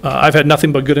 And I've had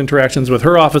nothing but good interactions with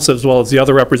her office as well as the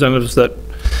other representatives that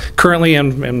currently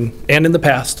and in the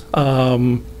past.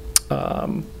 So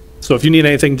if you need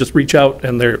anything, just reach out,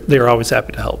 and they're always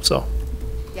happy to help. So.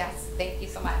 Yes, thank you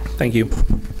so much. Thank you.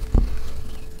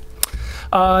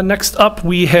 Next up,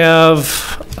 we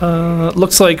have,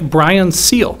 looks like Brian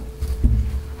Seal.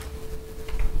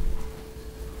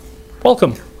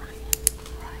 Welcome.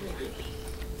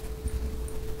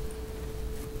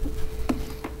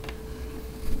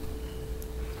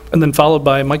 And then followed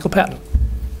by Michael Patton.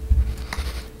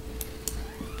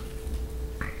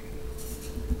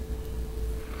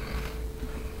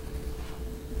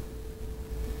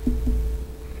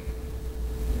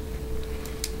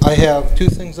 I have two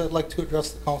things I'd like to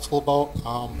address the council about.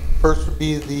 First would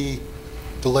be the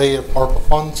delay of ARPA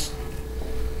funds.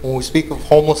 When we speak of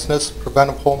homelessness,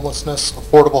 preventive homelessness,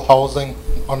 affordable housing,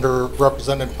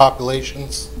 underrepresented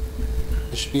populations,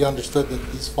 it should be understood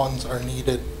that these funds are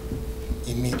needed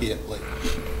immediately.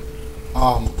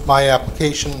 My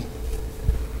application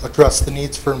addressed the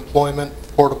needs for employment,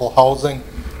 affordable housing,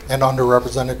 and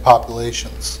underrepresented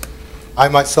populations. I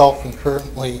myself am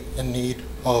currently in need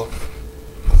of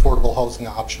affordable housing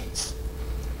options.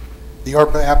 The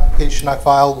ARPA application I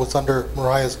filed was under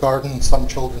Mariah's Garden and Sun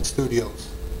Children's Studios.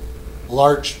 A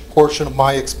large portion of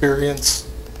my experience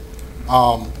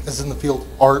is in the field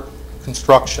of art,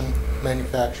 construction,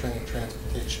 manufacturing, and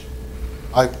transportation.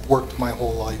 I've worked my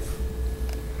whole life.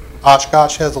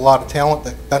 Oshkosh has a lot of talent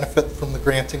that benefit from the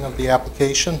granting of the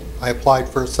application. I applied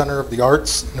for a Center of the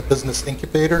Arts and a business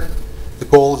incubator. The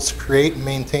goal is to create and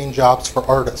maintain jobs for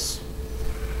artists.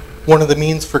 One of the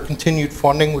means for continued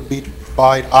funding would be to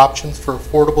provide options for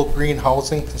affordable green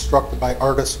housing constructed by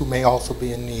artists who may also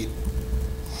be in need.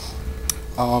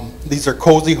 These are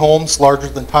cozy homes, larger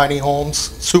than tiny homes,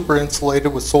 super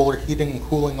insulated with solar heating and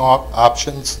cooling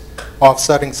options,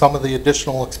 offsetting some of the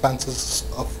additional expenses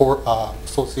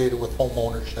associated with home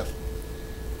ownership.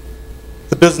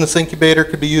 The business incubator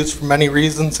could be used for many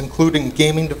reasons, including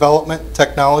gaming development,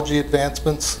 technology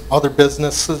advancements, other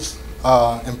businesses,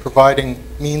 and providing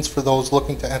means for those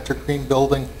looking to enter green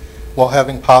building while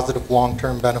having positive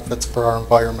long-term benefits for our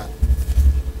environment.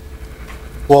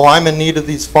 While I'm in need of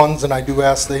these funds and I do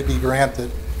ask they be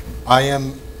granted,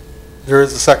 there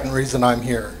is a second reason I'm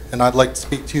here, and I'd like to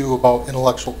speak to you about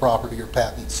intellectual property or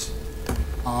patents.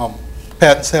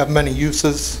 Patents have many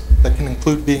uses that can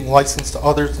include being licensed to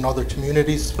others in other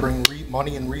communities to bring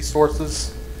money and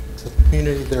resources to the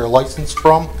community they're licensed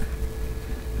from.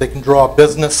 They can draw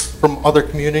business from other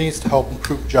communities to help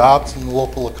improve jobs in the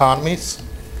local economies.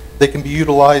 They can be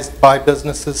utilized by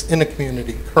businesses in a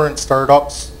community, current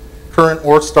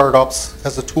or startups,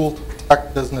 as a tool to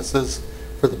protect businesses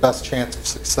for the best chance of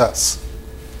success.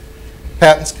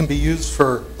 Patents can be used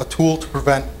for a tool to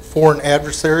prevent foreign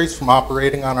adversaries from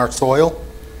operating on our soil.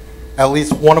 At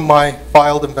least one of my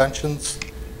filed inventions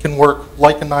can work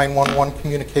like a 911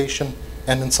 communication,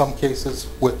 and in some cases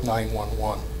with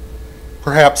 911.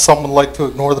 Perhaps some would like to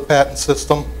ignore the patent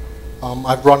system.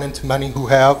 I've run into many who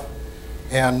have,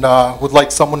 and would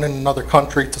like someone in another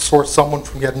country to source someone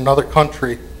from yet another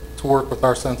country to work with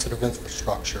our sensitive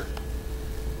infrastructure.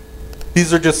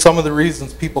 These are just some of the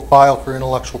reasons people file for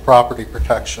intellectual property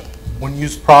protection. When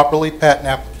used properly, patent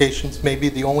applications may be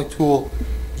the only tool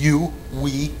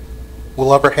we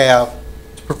will ever have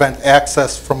to prevent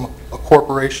access from a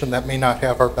corporation that may not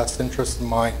have our best interests in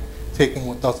mind, taking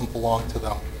what doesn't belong to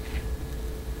them.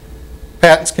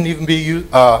 Patents can even be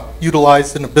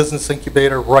utilized in a business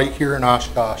incubator right here in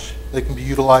Oshkosh. They can be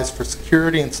utilized for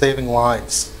security and saving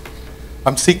lives.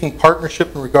 I'm seeking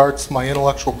partnership in regards to my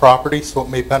intellectual property so it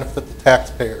may benefit the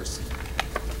taxpayers.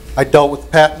 I dealt with the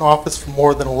patent office for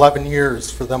more than 11 years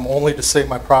for them only to say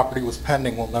my property was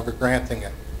pending while never granting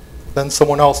it. Then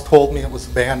someone else told me it was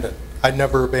abandoned. I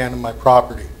never abandoned my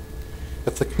property.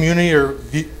 If the community or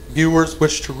viewers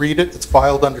wish to read it, it's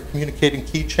filed under Communicating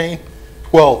Keychain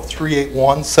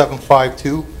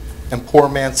 12381752 and Poor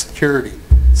Man Security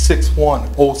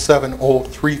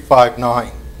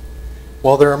 61070359.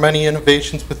 While there are many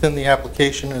innovations within the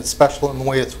application, and it's special in the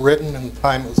way it's written and the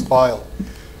time it was filed,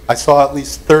 I saw at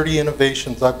least 30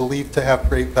 innovations I believe to have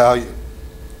great value.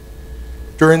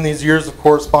 During these years of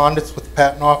correspondence with the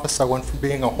Patent Office, I went from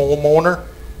being a homeowner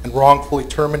and wrongfully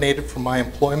terminated from my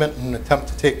employment in an attempt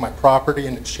to take my property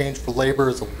in exchange for labor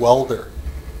as a welder,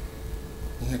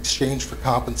 in exchange for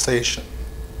compensation.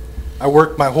 I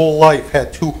worked my whole life,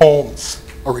 had 2 homes,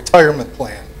 a retirement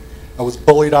plan. I was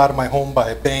bullied out of my home by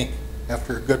a bank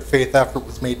after a good faith effort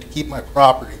was made to keep my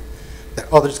property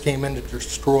that others came in to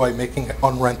destroy, making it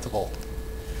unrentable.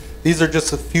 These are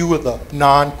just a few of the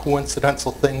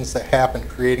non-coincidental things that happened,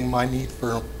 creating my need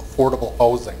for affordable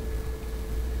housing.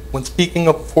 When speaking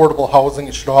of affordable housing,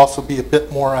 it should also be a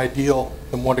bit more ideal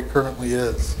than what it currently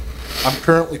is. I'm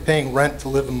currently paying rent to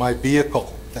live in my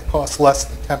vehicle that costs less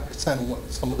than 10% of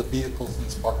what some of the vehicles in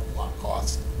this parking lot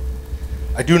cost.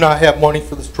 I do not have money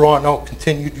for this drawn out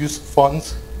continued use of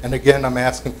funds, and again, I'm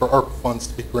asking for ARPA funds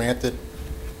to be granted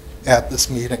at this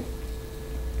meeting.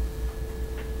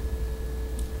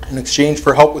 In exchange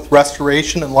for help with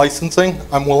restoration and licensing,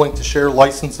 I'm willing to share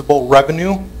licensable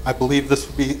revenue. I believe this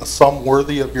would be a sum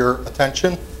worthy of your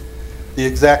attention. The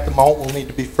exact amount will need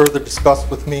to be further discussed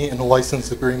with me, and a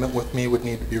license agreement with me would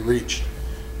need to be reached.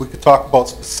 We could talk about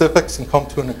specifics and come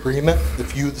to an agreement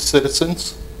if you, the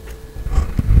citizens,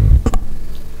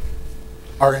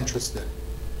 are interested.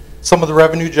 Some of the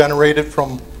revenue generated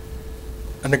from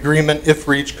an agreement, if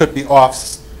reached, could be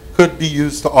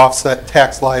used to offset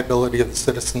tax liability of the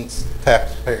citizens'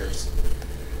 taxpayers.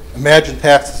 Imagine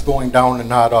taxes going down and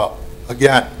not up.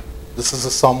 Again, this is a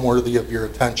sum worthy of your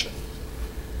attention.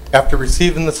 After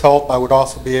receiving this help, I would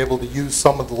also be able to use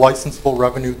some of the licensable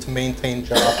revenue to maintain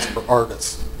jobs for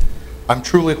artists. I'm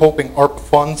truly hoping ARPA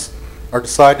funds are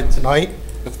decided tonight.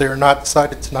 If they are not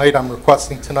decided tonight, I'm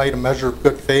requesting tonight a measure of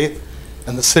good faith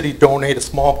and the city donate a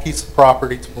small piece of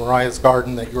property to Mariah's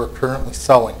Garden that you are currently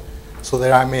selling, so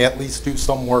that I may at least do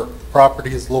some work. The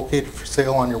property is located for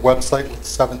sale on your website with the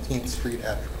 17th Street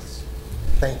address.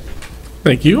 Thank you.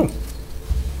 Thank you.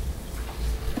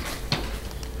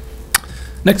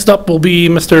 Next up will be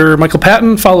Mr. Michael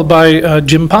Patton, followed by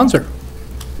Jim Ponzer.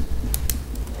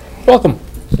 Welcome.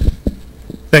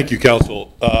 Thank you,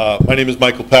 Council. My name is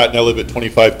Michael Patton. I live at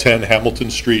 2510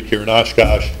 Hamilton Street here in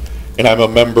Oshkosh, and I'm a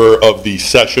member of the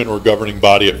session or governing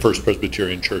body at First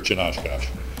Presbyterian Church in Oshkosh.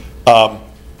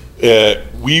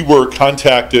 We were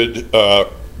contacted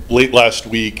late last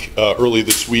week, early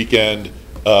this weekend,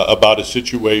 about a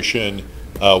situation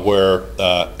where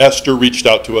Esther reached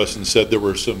out to us and said there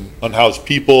were some unhoused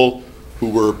people who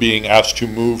were being asked to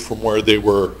move from where they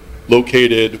were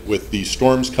located. With the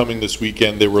storms coming this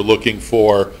weekend, they were looking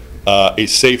for a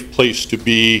safe place to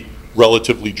be,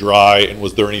 relatively dry, and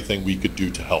was there anything we could do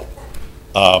to help?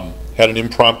 Had an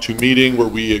impromptu meeting where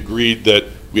we agreed that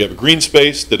we have a green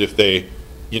space, that if they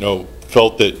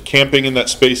felt that camping in that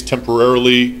space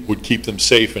temporarily would keep them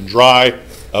safe and dry,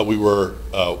 we were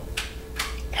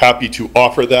happy to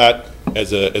offer that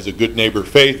as a good neighbor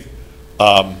faith.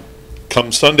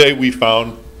 Come Sunday, we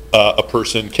found a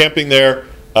person camping there.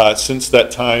 Since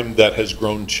that time, that has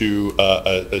grown to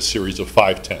a series of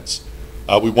 5 tents.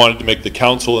 We wanted to make the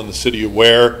council and the city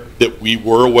aware that we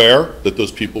were aware that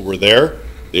those people were there.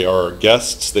 They are our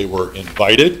guests. They were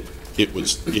invited.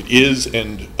 It is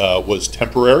and was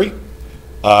temporary,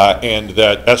 and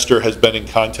that Esther has been in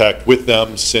contact with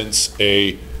them since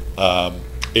a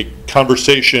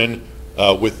conversation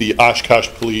with the Oshkosh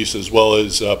police as well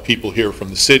as people here from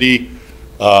the city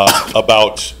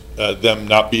about them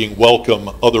not being welcome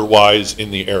otherwise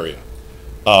in the area.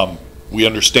 We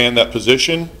understand that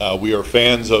position. We are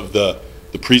fans of the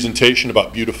presentation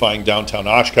about beautifying downtown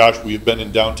Oshkosh. We have been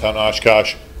in downtown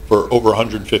Oshkosh for over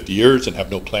 150 years and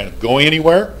have no plan of going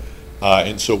anywhere.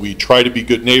 And so we try to be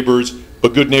good neighbors,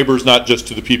 but good neighbors not just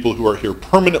to the people who are here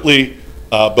permanently,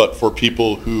 but for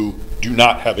people who do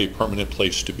not have a permanent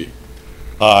place to be.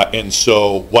 And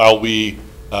so while we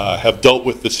have dealt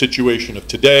with the situation of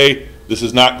today, this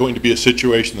is not going to be a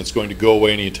situation that's going to go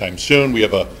away anytime soon. We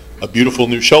have a beautiful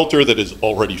new shelter that is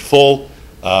already full,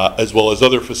 as well as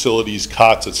other facilities,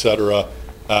 cots, etc.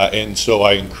 And so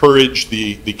I encourage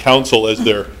the council, as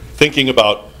they're thinking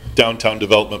about downtown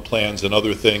development plans and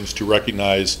other things, to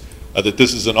recognize that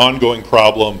this is an ongoing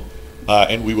problem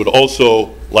And we would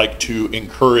also like to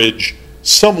encourage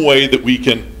some way that we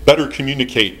can better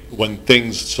communicate when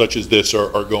things such as this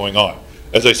are going on.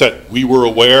 As I said, we were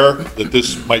aware that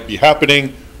this might be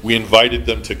happening. We invited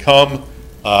them to come,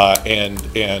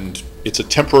 and it's a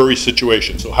temporary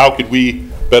situation. So how could we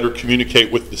better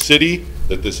communicate with the city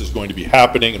that this is going to be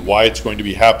happening and why it's going to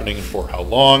be happening and for how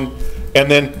long? And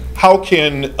then how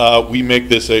can we make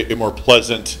this a more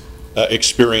pleasant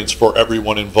experience for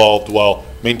everyone involved while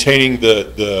maintaining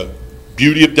the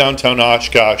beauty of downtown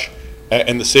Oshkosh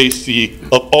and the safety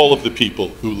of all of the people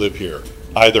who live here,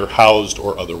 either housed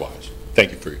or otherwise.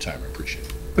 Thank you for your time. I appreciate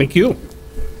it. Thank you.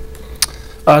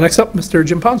 Next up, Mr.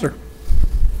 Jim Ponzer.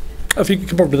 If you could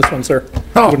come over to this one, sir.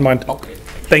 I wouldn't mind. Okay.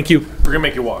 Thank you. We're gonna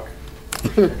make you walk.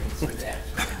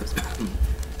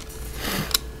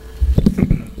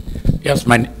 Yes,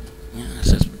 my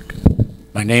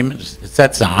name is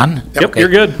that on? Yep, okay. You're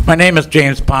good. My name is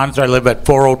James Ponzer. I live at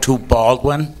 402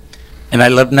 Baldwin, and I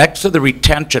live next to the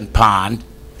retention pond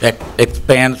that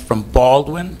expands from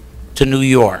Baldwin to New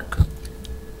York.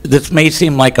 This may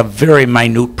seem like a very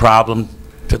minute problem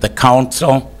to the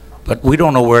council, but we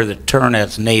don't know where to turn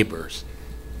as neighbors.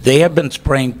 They have been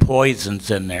spraying poisons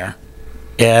in there,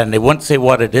 and they wouldn't say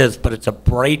what it is, but it's a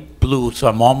bright blue, so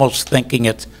I'm almost thinking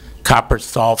it's copper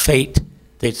sulfate.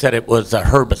 They said it was a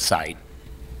herbicide.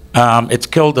 It's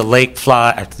killed the lake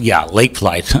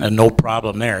flies, no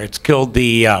problem there. It's killed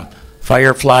the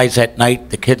fireflies at night.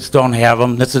 The kids don't have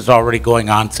them. This is already going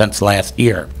on since last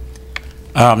year.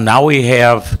 Now we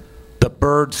have the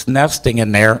birds nesting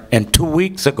in there, and 2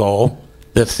 weeks ago,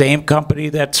 the same company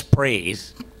that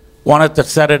sprays wanted to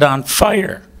set it on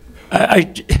fire.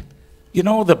 You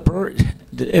know, the bird,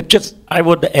 I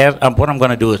would ask, what I'm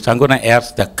going to do is I'm going to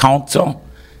ask the council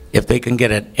if they can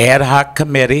get an ad hoc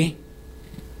committee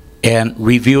and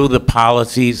review the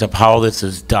policies of how this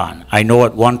is done. I know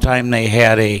at one time they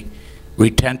had a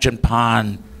retention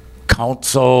pond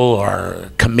council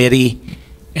or committee,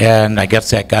 and I guess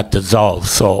that got dissolved.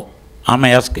 So I'm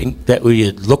asking that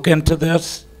we look into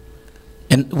this,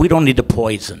 and we don't need the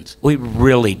poisons. We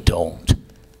really don't.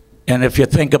 And if you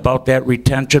think about that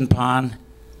retention pond,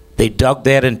 they dug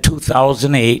that in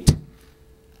 2008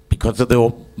 because of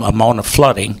the amount of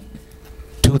flooding.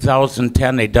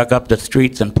 2010, they dug up the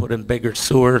streets and put in bigger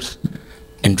sewers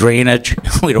and drainage.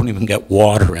 We don't even get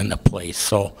water in the place.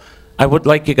 So I would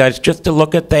like you guys just to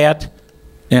look at that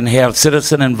and have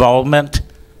citizen involvement.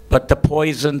 But the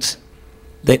poisons,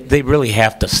 they really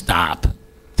have to stop.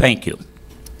 Thank you.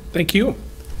 Thank you.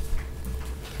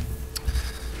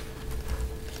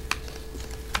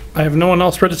 I have no one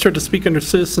else registered to speak under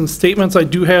citizen statements. I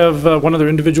do have one other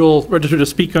individual registered to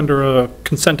speak under a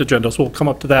consent agenda, so we'll come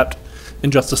up to that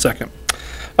in just a second.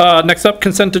 Next up,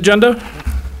 consent agenda.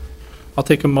 I'll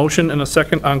take a motion and a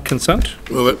second on consent.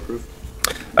 Move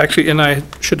it. Actually, and I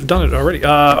should have done it already.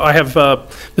 I have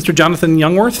Mr. Jonathan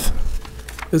Youngworth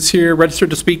is here registered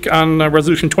to speak on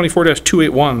Resolution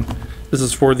 24-281. This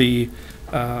is for the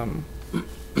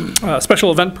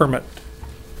special event permit.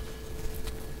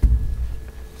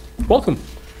 Welcome.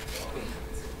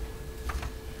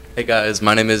 Hey guys,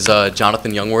 my name is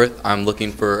Jonathan Youngworth. I'm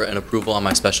looking for an approval on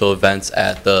my special events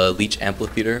at the Leach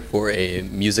Amphitheater for a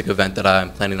music event that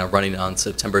I'm planning on running on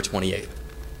September 28th.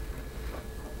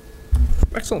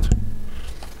 Excellent.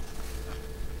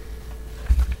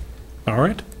 All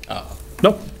right.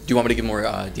 No. Do you want me to give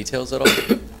more details at all?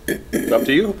 Up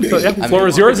to you. So, yeah, the floor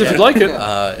is yours if you'd like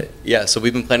it. Yeah, so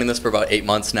we've been planning this for about 8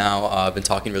 months now. I've been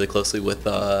talking really closely with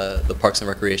the Parks and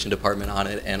Recreation Department on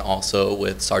it, and also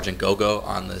with Sergeant Gogo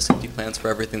on the safety plans for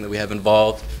everything that we have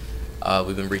involved.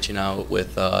 We've been reaching out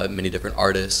with many different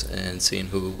artists and seeing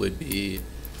who would be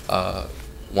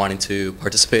wanting to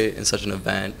participate in such an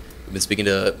event. We've been speaking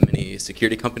to many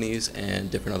security companies and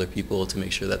different other people to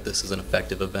make sure that this is an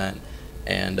effective event,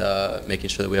 and making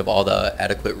sure that we have all the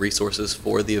adequate resources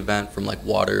for the event, from like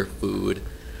water, food,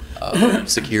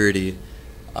 security.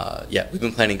 Yeah, we've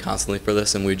been planning constantly for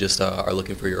this, and we just are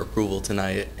looking for your approval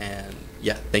tonight. And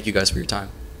yeah, thank you guys for your time.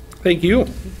 Thank you.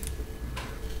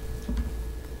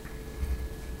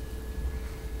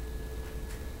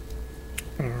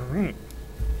 All right.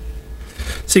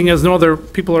 Seeing as no other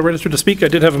people are registered to speak, I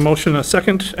did have a motion and a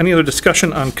second. Any other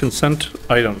discussion on consent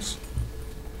items?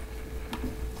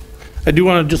 I do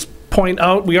want to just point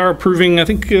out, we are approving, I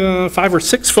think, 5 or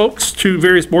 6 folks to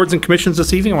various boards and commissions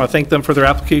this evening. I want to thank them for their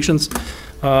applications.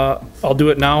 I'll do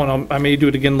it now, and I may do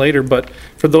it again later, but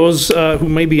for those who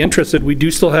may be interested, we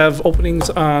do still have openings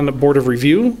on the Board of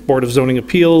Review, Board of Zoning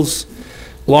Appeals,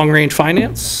 Long Range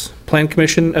Finance, Plan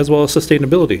Commission, as well as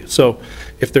Sustainability. So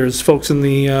if there's folks in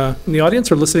the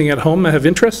audience or listening at home that have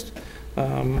interest,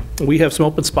 We have some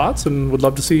open spots and would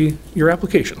love to see your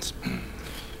applications.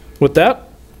 With that,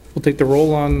 we'll take the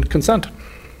roll on consent.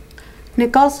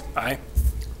 Nichols? Aye.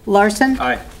 Larson?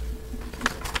 Aye.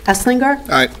 Esslinger?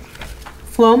 Aye.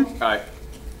 Flom? Aye.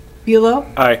 Bulow?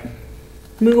 Aye.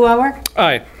 Mughawar?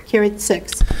 Aye. Carried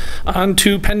 6. On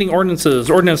to pending ordinances.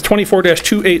 Ordinance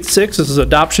 24-286, this is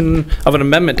adoption of an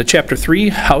amendment to Chapter 3,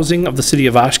 Housing of the City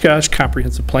of Oshkosh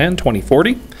Comprehensive Plan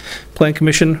 2040. Plan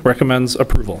Commission recommends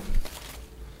approval.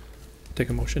 Take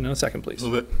a motion in a second, please.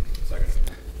 Move it. Second.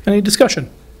 Any discussion?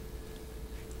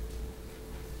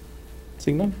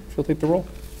 Seeing none, she'll take the roll.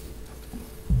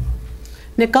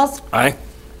 Nichols? Aye.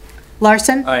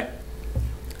 Larson? Aye.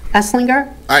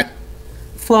 Esslinger? Aye.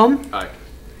 Flom? Aye.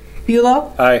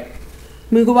 Bulow? Aye.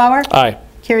 Mughawar? Aye.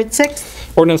 Carried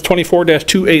 6. Ordinance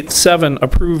 24-287,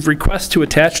 approve request to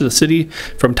attach to the city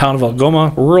from Town of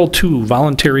Algoma, Rural 2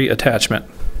 Voluntary Attachment.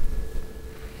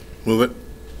 Move it.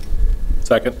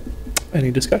 Second. Any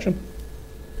discussion?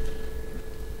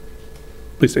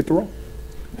 Please take the roll.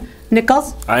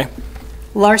 Nichols? Aye.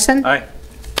 Larson? Aye.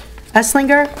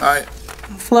 Esslinger? Aye.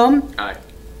 Flom? Aye.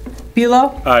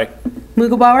 Bulow? Aye.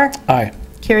 Mughawar? Aye.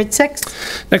 Carried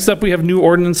 6. Next up, we have new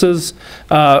ordinances.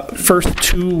 First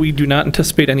two, we do not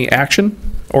anticipate any action.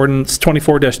 Ordinance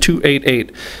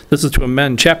 24-288. This is to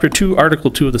amend Chapter 2,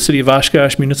 Article 2 of the City of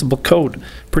Oshkosh Municipal Code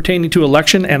pertaining to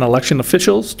election and election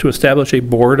officials to establish a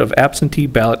board of absentee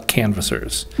ballot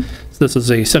canvassers. So this is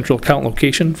a central count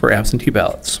location for absentee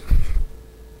ballots.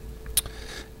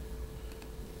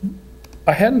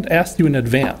 I hadn't asked you in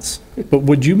advance, but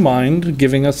would you mind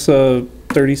giving us a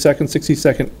 30-second,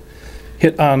 60-second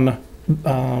hit on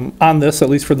this, at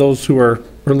least for those who are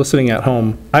listening at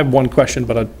home? I have one question,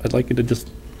 but I'd like you to just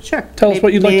tell us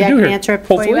what you'd like to do here. Maybe I can answer it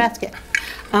before you hopefully.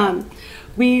 ask it.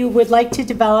 We would like to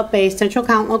develop a central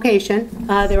count location.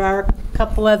 There are a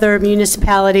couple other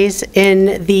municipalities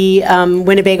in the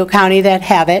Winnebago County that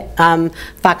have it,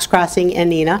 Fox Crossing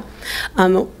and Neenah.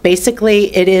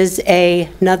 Basically, it is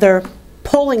another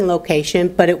polling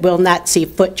location, but it will not see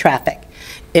foot traffic.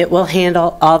 It will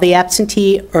handle all the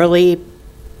absentee early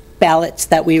ballots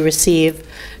that we receive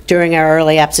during our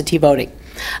early absentee voting.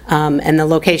 And the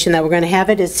location that we're going to have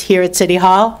it is here at City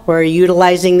Hall. We're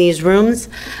utilizing these rooms.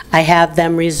 I have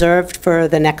them reserved for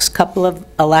the next couple of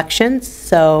elections,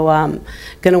 so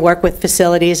going to work with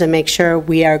facilities and make sure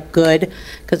we are good,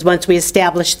 because once we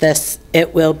establish this,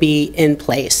 it will be in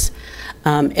place.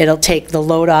 It'll take the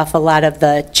load off a lot of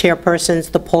the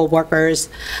chairpersons, the poll workers,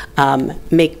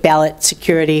 make ballot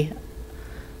security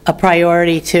a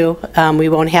priority too. We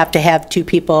won't have to have two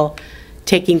people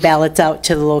taking ballots out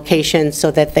to the location so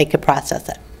that they could process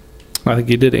it. I think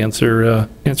you did answer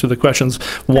the questions.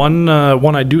 One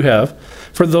I do have,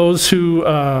 for those who,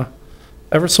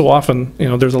 ever so often,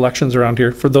 there's elections around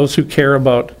here, for those who care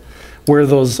about where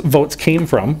those votes came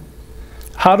from,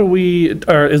 how do we,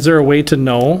 or is there a way to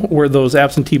know where those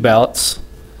absentee ballots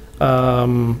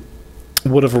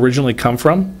would have originally come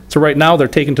from? So right now, they're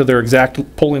taken to their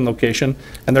exact polling location,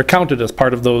 and they're counted as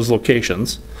part of those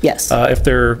locations. Yes. If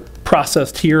they're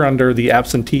processed here under the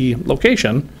absentee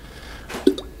location,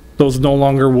 those no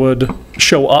longer would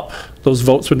show up, those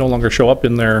votes would no longer show up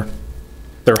in their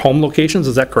home locations,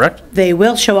 is that correct? They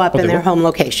will show up in they their will? home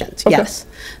locations, Okay. yes.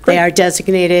 They are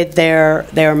designated,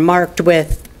 they're marked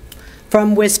with,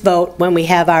 from WisVote, when we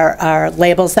have our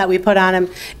labels that we put on them,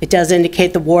 it does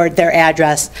indicate the ward, their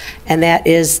address, and that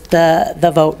is,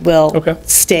 the vote will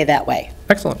stay that way.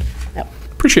 Excellent. Yep.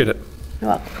 Appreciate it.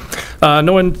 You're welcome.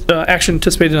 No action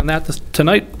anticipated on that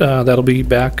tonight. That'll be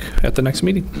back at the next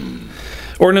meeting.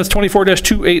 Ordinance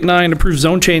 24-289 approves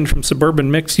zone change from suburban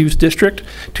mixed-use district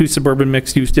to suburban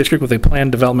mixed-use district with a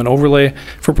planned development overlay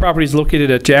for properties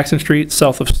located at Jackson Street,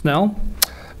 south of Snell.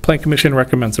 Plan Commission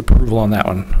recommends approval on that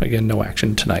one. Again, no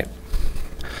action tonight.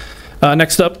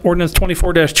 Next up, ordinance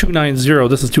 24-290.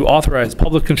 This is to authorize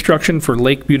public construction for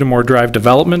Lake Butamore Drive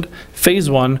development, Phase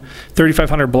 1,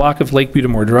 3500 block of Lake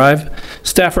Butamore Drive.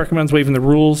 Staff recommends waiving the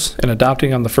rules and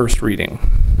adopting on the first reading.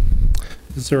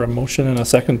 Is there a motion and a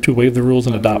second to waive the rules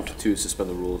and adopt? To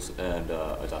suspend the rules and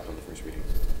adopt on the first reading.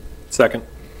 Second.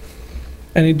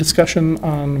 Any discussion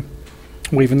on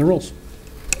waiving the rules?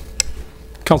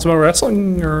 Councilmember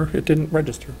Wrestling, or it didn't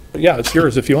register? But yeah, it's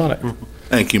yours if you want it.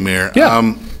 Thank you, Mayor.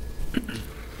 Yeah.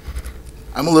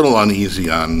 I'm a little uneasy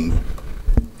on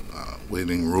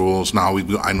waiving rules. Now,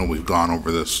 I know we've gone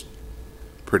over this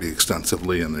pretty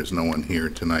extensively, and there's no one here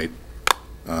tonight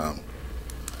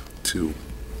to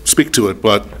speak to it,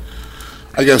 but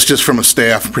I guess just from a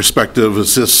staff perspective,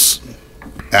 is this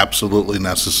absolutely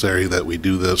necessary that we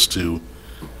do this to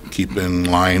keep in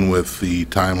line with the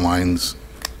timelines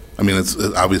I mean, it's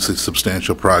obviously a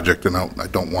substantial project, and I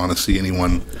don't want to see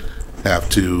anyone have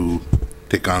to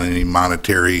take on any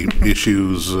monetary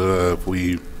issues if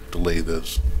we delay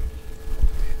this.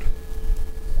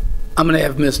 I'm going to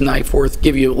have Ms. Nyforth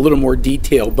give you a little more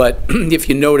detail, but if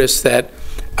you notice that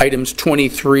items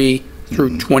 23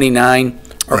 through 29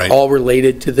 are all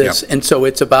related to this, and so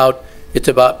it's about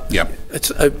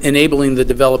enabling the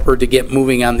developer to get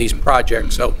moving on these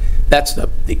projects. So that's the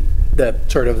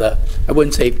sort of the, I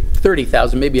wouldn't say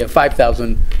 30,000, maybe a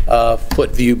 5,000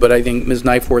 foot view, but I think Ms.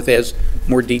 Nyforth has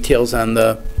more details on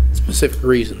the specific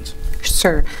reasons.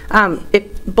 Sure.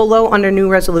 Below, under new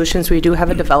resolutions, we do have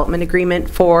a development agreement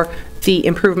for the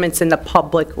improvements in the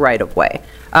public right-of-way.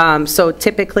 So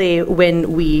typically,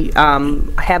 when we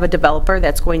have a developer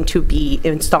that's going to be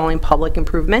installing public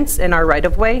improvements in our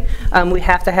right-of-way, we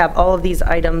have to have all of these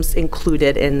items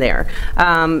included in there.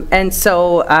 And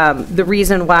so the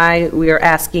reason why we are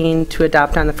asking to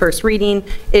adopt on the first reading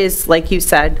is, like you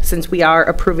said, since we are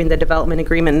approving the development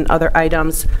agreement and other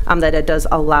items, that it does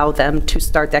allow them to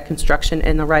start that construction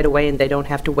in the right-of-way, and they don't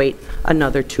have to wait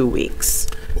another 2 weeks.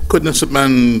 Couldn't this have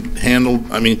been handled,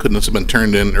 I mean, couldn't this have been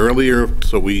turned in earlier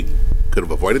so we could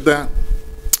have avoided that?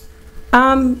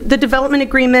 The development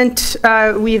agreement,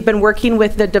 we've been working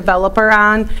with the developer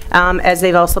on, as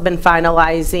they've also been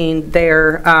finalizing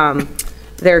their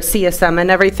CSM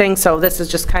and everything. So this is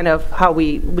just kind of how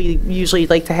we usually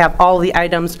like to have all the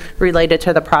items related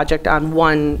to the project on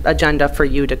one agenda for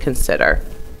you to consider.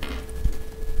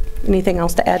 Anything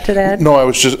else to add to that? No,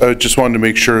 I just wanted to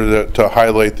make sure that, to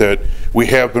highlight that we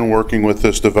have been working with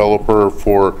this developer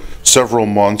for several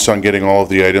months on getting all of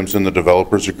the items in the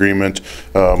developer's agreement.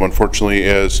 Unfortunately,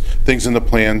 as things in the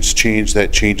plans change,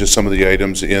 that changes some of the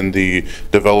items in the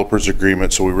developer's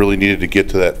agreement, so we really needed to get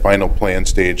to that final plan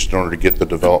stage in order to get the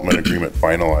development agreement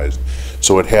finalized.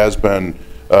 So it has been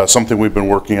something we've been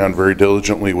working on very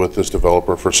diligently with this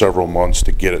developer for several months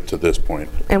to get it to this point.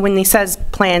 And when he says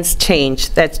plans change,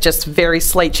 that's just very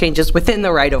slight changes within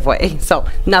the right-of-way. So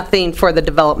nothing for the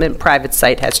development private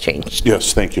site has changed.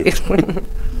 Yes, thank you.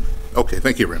 Okay,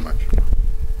 thank you very much.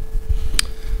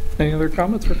 Any other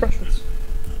comments or questions?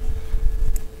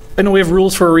 I know we have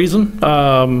rules for a reason.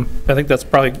 I think that's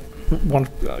probably one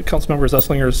of Councilmember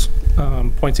Esslinger's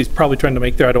points he's probably trying to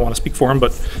make there. I don't want to speak for him,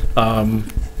 but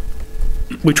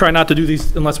we try not to do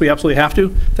these unless we absolutely have to.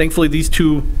 Thankfully, these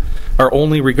two are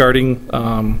only regarding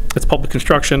its public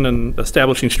construction and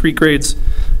establishing street grades.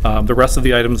 The rest of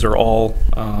the items are all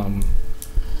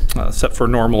set for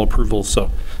normal approvals, so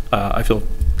I feel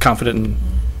confident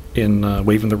in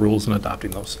waiving the rules and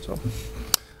adopting those. So,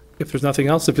 if there's nothing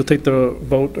else, if you'll take the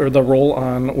vote or the roll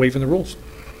on waiving the rules.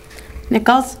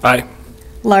 Nichols? Aye.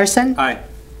 Larson? Aye.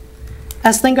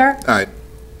 Esslinger? Aye.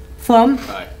 Flom?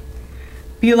 Aye.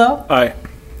 Bulow? Aye.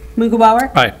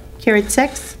 Mughawar? Aye. Carried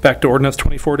 6. Back to ordinance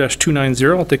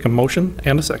 24-290. I'll take a motion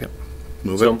and a second.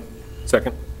 Move it.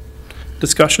 Second.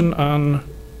 Discussion on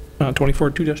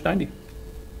 24-2-90.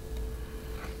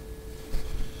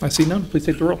 I see none. Please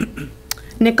take the roll.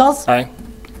 Nichols? Aye.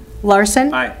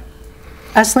 Larson? Aye.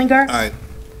 Esslinger? Aye.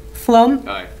 Flom?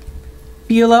 Aye.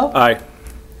 Bulow? Aye.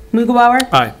 Mughawar?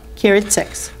 Aye. Carried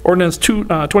 6. Ordinance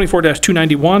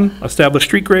 24-291, establish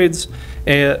street grades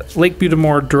at Lake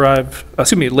Butamore Drive,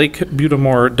 Lake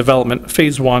Butamore Development,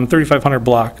 Phase 1, 3500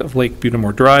 block of Lake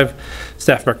Butamore Drive.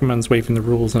 Staff recommends waiving the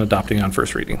rules and adopting on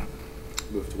first reading.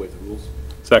 Move to waive the rules.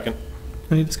 Second.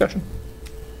 Any discussion?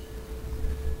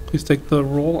 Please take the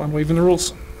roll on waiving the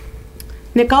rules.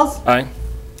 Nichols? Aye.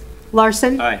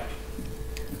 Larson? Aye.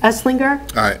 Esslinger?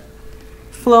 Aye.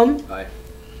 Flom? Aye.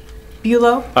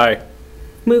 Bulow? Aye.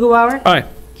 Mughawar? Aye.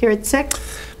 Carried 6.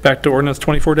 Back to ordinance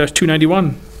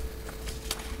 24-291.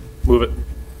 Move it.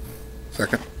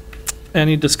 Second.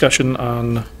 Any discussion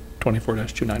on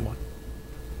 24-291?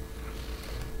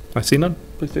 I see none.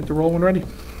 Please take the roll when ready.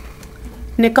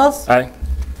 Nichols? Aye.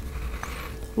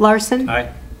 Larson?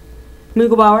 Aye.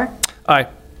 Mughawar? Aye.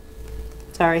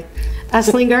 Sorry.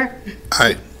 Esslinger?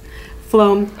 Aye.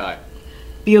 Flom? Aye.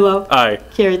 Bulow? Aye.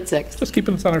 Carried 6. Just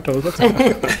keeping us on our toes. That's all.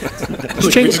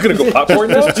 We're just going to go popcorn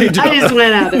now? I just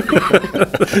went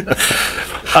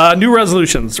out. New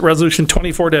resolutions. Resolution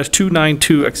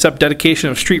 24-292, accept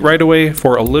dedication of street right-of-way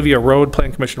for Olivia Road.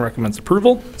 Plan Commission recommends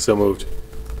approval. So moved.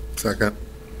 Second.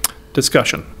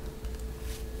 Discussion.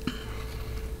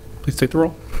 Please take the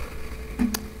roll.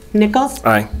 Nichols?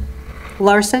 Aye.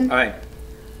 Larson? Aye.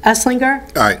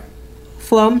 Esslinger? Aye.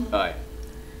 Flom? Aye.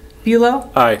 Bulow?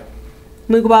 Aye.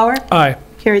 Mughawar? Aye.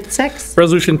 Carried 6.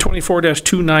 Resolution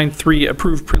 24-293,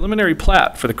 approve preliminary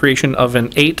plat for the creation of an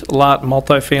 8-lot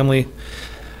multifamily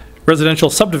residential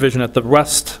subdivision at the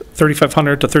west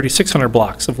 3500 to 3600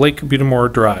 blocks of Lake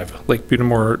Butamore Drive, Lake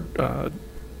Butamore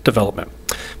development.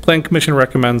 Plan Commission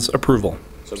recommends approval.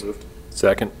 So moved.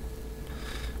 Second.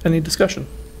 Any discussion?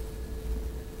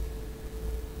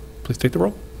 Please take the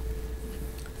roll.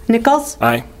 Nichols?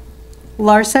 Aye.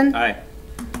 Larson? Aye.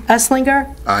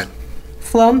 Esslinger? Aye.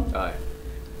 Flom? Aye.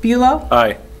 Bulow?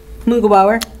 Aye.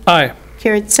 Mughawar? Aye.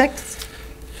 Carried 6.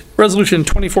 Resolution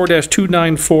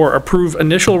 24-294, approve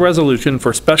initial resolution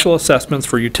for special assessments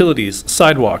for utilities,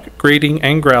 sidewalk, grading,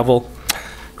 and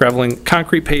graveling,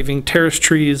 concrete paving, terrace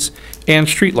trees, and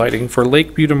street lighting for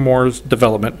Lake Butamore's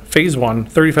development, Phase 1,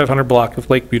 3500 block of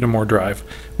Lake Butamore Drive,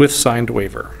 with signed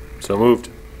waiver. So moved.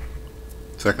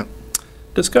 Second.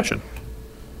 Discussion.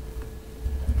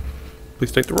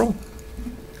 Please take the roll.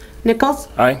 Nichols?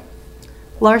 Aye.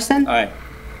 Larson? Aye.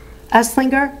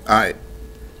 Esslinger? Aye.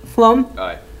 Flom?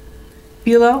 Aye.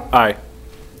 Bulow? Aye.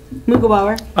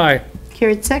 Mughawar? Aye.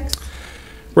 Carried 6.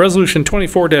 Resolution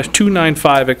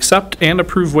 24-295, accept and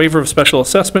approve waiver of special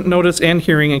assessment notice and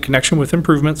hearing in connection with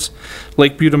improvements,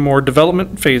 Lake Butamore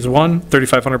Development, Phase 1,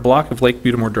 3500 block of Lake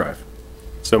Butamore Drive.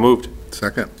 So moved.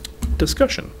 Second.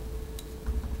 Discussion.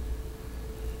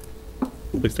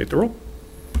 Please take the roll.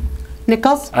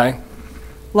 Nichols? Aye.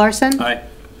 Larson? Aye.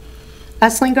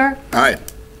 Esslinger? Aye.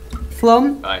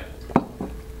 Flom? Aye.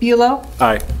 Bulow?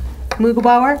 Aye.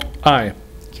 Mughawar? Aye.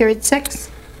 Carried 6.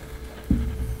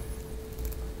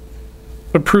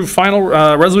 Approve final,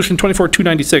 resolution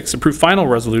 24-296, approve final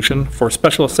resolution for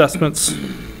special assessments.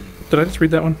 Did I just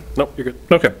read that one? Nope, you're good.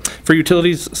 Okay. For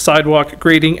utilities, sidewalk,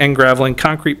 grading and graveling,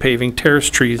 concrete paving, terrace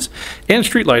trees, and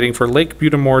street lighting for Lake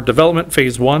Butamore Development,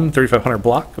 Phase 1, 3500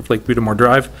 block of Lake Butamore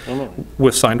Drive,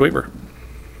 with signed waiver.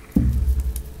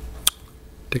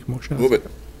 Take a motion. Move it.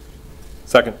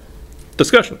 Second.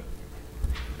 Discussion.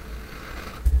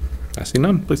 I see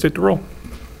none. Please take the roll.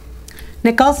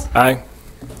 Nichols? Aye.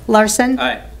 Larson?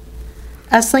 Aye.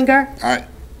 Esslinger? Aye.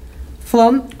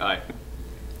 Flom? Aye.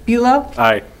 Bulow?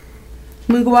 Aye.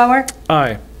 Mughawar?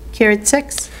 Aye. Carried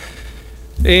 6.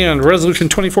 And resolution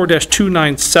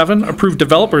 24-297, approve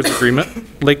developers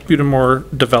agreement, Lake Butamore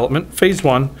Development, Phase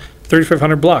 1,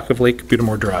 3500 block of Lake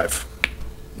Butamore Drive.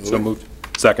 So moved.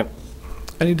 Second.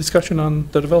 Any discussion on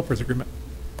the developers agreement?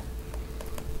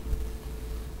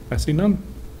 I see none.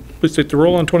 Please take the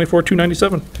roll on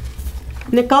 24-297.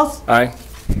 Nichols? Aye.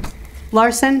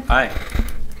 Larson? Aye.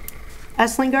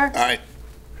 Esslinger? Aye.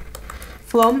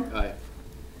 Flom? Aye.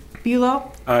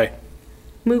 Bulow? Aye.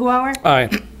 Mughawar? Aye.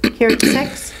 Carried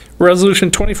 6. Resolution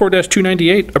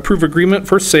 24-298, approve agreement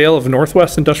for sale of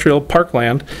Northwest Industrial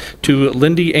Parkland to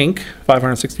Lindy Inc.,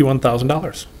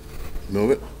 $561,000.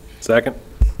 Move it. Second.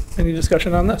 Any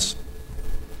discussion on this?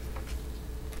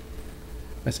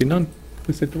 I see none.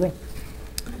 Please take the roll.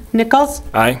 Nichols?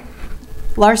 Aye.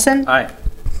 Larson? Aye.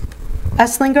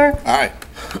 Esslinger? Aye.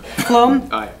 Flom?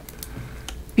 Aye.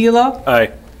 Bulow?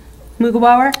 Aye.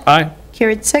 Mughawar? Aye.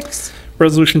 Carried 6.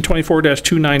 Resolution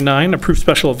 24-299, approve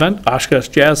special event, Oshkosh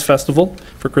Jazz Festival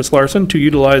for Chris Larson to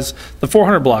utilize the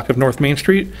 400 block of North Main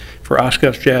Street for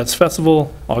Oshkosh Jazz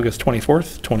Festival, August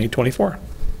 24th, 2024.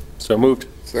 So moved.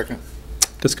 Second.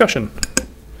 Discussion.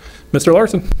 Mr.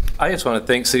 Larson. I just want to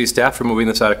thank city staff for moving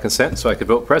this out of consent so I could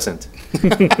vote present.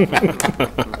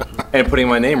 And putting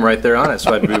my name right there on it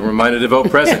so I'd be reminded to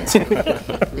vote present.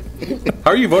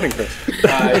 How are you voting, Chris?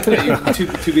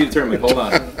 To be determined. Hold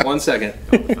on. 1 second.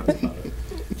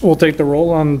 We'll take the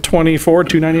roll on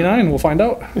 24-299. We'll find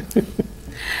out.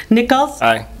 Nichols?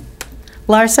 Aye.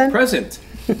 Larson? Present.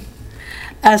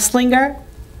 Esslinger?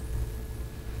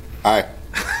 Aye.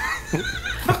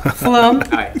 Flom?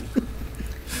 Aye.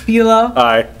 Bulow?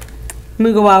 Aye.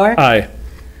 Mughawar? Aye.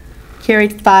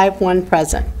 Carried 5, 1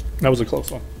 present. That was a close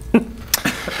one.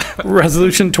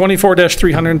 Resolution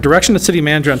 24-300, direction to city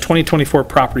manager on 2024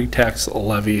 property tax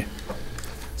levy.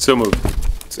 So moved.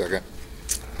 Second.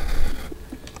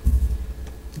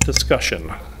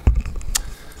 Discussion.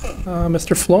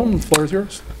 Mr. Flom, the floor is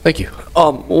yours. Thank you.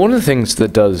 One of the things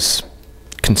that does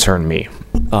concern me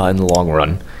in the long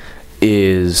run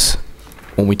is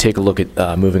when we take a look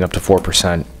at moving up to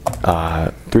 4%,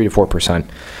 3 to 4%,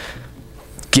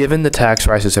 given the tax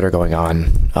rises that are going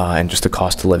on and just the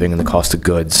cost of living and the cost of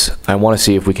goods, I want to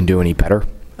see if we can do any better.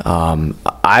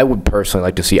 I would personally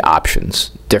like to see options,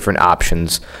 different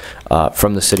options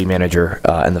from the city manager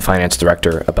and the finance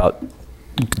director about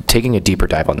taking a deeper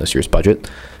dive on this year's budget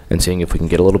and seeing if we can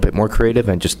get a little bit more creative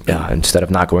and just instead of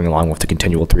not going along with the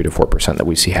continual 3 to 4% that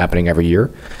we see happening every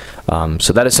year.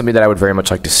 So that is something that I would very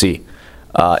much like to see.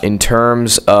 In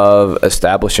terms of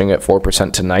establishing at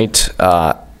 4% tonight,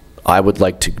 I would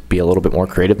like to be a little bit more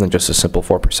creative than just a simple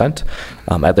 4%.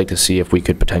 I'd like to see if we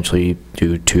could potentially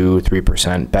do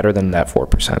 2-3% better than that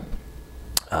 4%.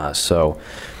 So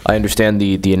I understand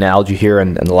the analogy here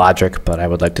and the logic, but I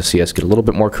would like to see us get a little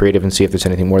bit more creative and see if there's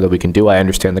anything more that we can do. I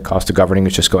understand the cost of governing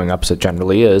is just going up as it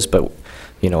generally is, but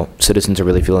citizens are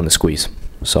really feeling the squeeze.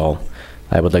 So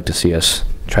I would like to see us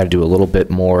try to do a little bit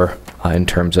more in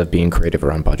terms of being creative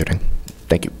around budgeting.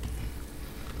 Thank you.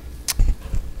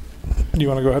 Do you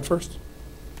want to go ahead first?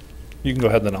 You can go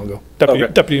ahead, then I'll go.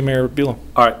 Deputy Mayor Beelum.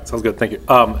 All right, sounds good, thank you.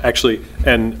 Actually,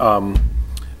 and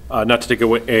not to take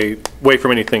away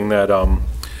from anything that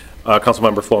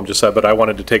Councilmember Flom just said, but I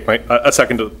wanted to take a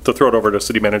second to throw it over to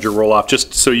City Manager Roloff,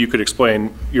 just so you could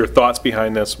explain your thoughts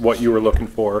behind this, what you were looking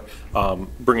for,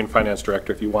 bring in Finance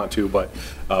Director if you want to, but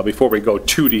before we go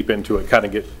too deep into it, kind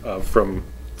of get from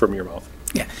your mouth.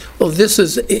 Yeah, well, this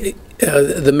is,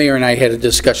 the mayor and I had a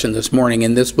discussion this morning,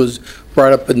 and this was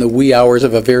brought up in the wee hours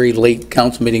of a very late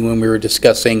council meeting when we were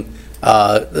discussing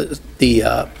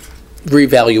the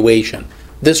revaluation.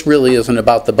 This really isn't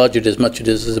about the budget as much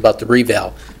as it is about the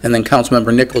reval. And then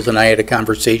Councilmember Nichols and I had a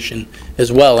conversation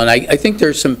as well, and I think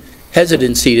there's some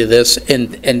hesitancy to this,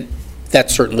 and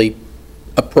that's certainly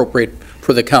appropriate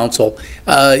for the council.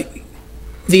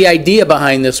 The idea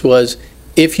behind this was,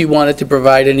 if you wanted to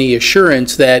provide any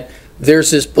assurance that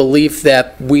there's this belief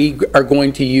that we are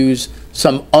going to use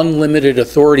some unlimited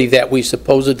authority that we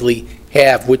supposedly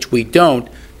have, which we don't,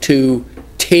 to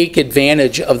take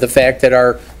advantage of the fact that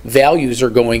our values are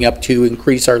going up to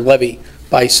increase our levy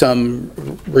by some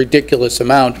ridiculous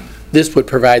amount, this would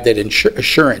provide that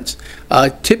assurance.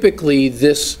 Typically,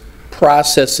 this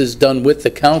process is done with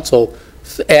the council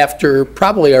after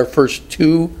probably our first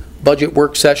 2 budget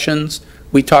work sessions.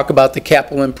 We talk about the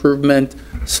capital improvement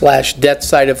 / debt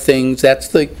side of things. That's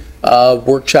the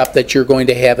workshop that you're going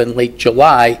to have in late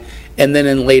July. And then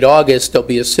in late August, there'll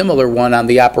be a similar one on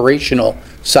the operational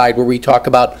side where we talk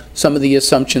about some of the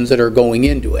assumptions that are going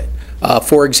into it.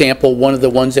 For example, one of the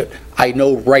ones that I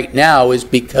know right now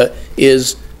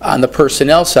is on the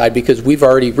personnel side, because we've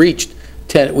already reached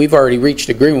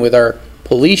agreement with our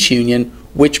police union,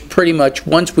 which pretty much,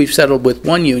 once we've settled with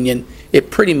one union,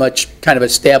 it pretty much kind of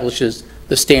establishes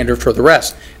the standard for the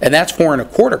rest, and that's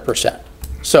 4.25%.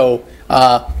 So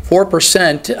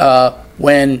 4%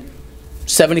 when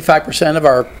 75% of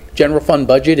our general fund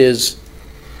budget is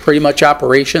pretty much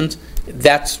operations,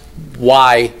 that's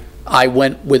why I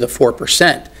went with a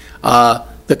 4%.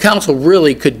 The council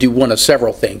really could do one of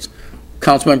several things.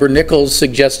 Councilmember Nichols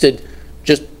suggested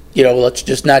let's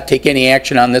just not take any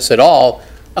action on this at all.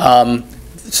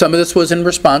 Some of this was in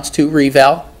response to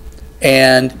reval,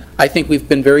 and I think we've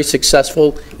been very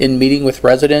successful in meeting with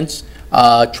residents,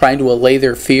 trying to allay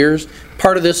their fears.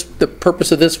 Part of this, the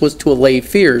purpose of this was to allay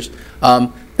fears.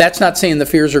 That's not saying the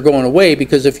fears are going away,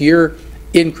 because if your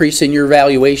increase in your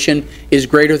valuation is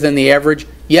greater than the average,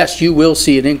 yes, you will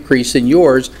see an increase in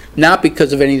yours, not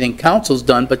because of anything council's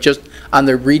done, but just on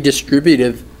the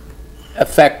redistributive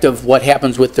effect of what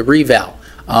happens with the reval.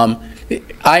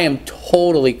 I am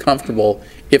totally comfortable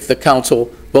if the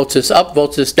council votes this up,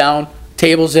 votes this down,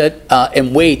 tables it,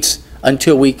 and waits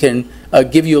until we can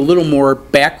give you a little more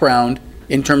background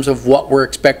in terms of what we're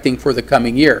expecting for the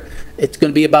coming year. It's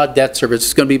going to be about debt service.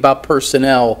 It's going to be about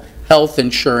personnel, health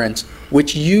insurance,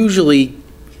 which usually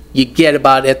you get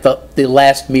about at the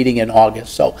last meeting in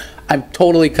August. So I'm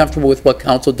totally comfortable with what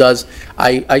council does.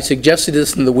 I suggested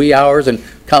this in the wee hours, and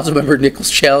Councilmember Nichols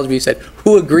challenged me. He said,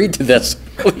 who agreed to this?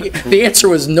 The answer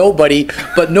was nobody,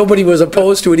 but nobody was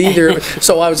opposed to it either.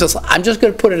 So I'm just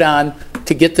going to put it on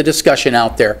to get the discussion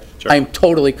out there. Sure. I'm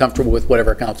totally comfortable with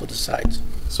whatever council decides.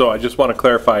 So I just want to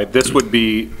clarify, this would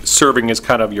be serving as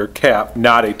kind of your cap,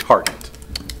 not a target.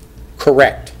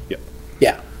 Correct. Yep.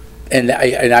 Yeah. And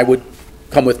I would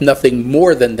come with nothing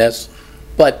more than this,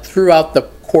 but throughout the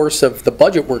course of the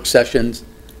budget work sessions,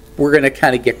 we're going to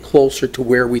kind of get closer to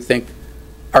where we think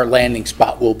our landing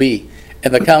spot will be.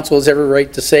 And the council has every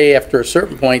right to say after a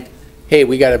certain point, hey,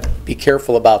 we got to be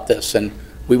careful about this, and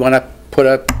we want to put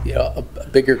a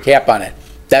bigger cap on it.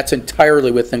 That's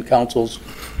entirely within council's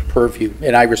purview,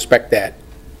 and I respect that.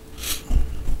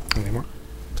 Any more?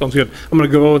 Sounds good. I'm going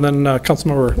to go, and then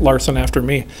Councilmember Larson after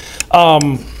me.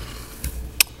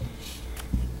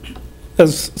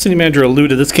 As City Manager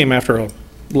alluded, this came after a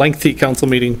lengthy council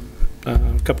meeting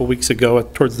a couple weeks ago,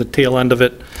 towards the tail end of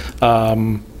it.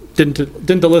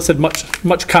 Didn't elicit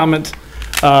much comment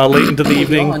late into the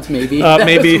evening.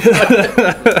 Maybe.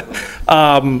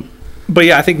 But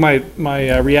yeah, I think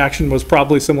my reaction was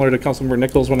probably similar to Councilmember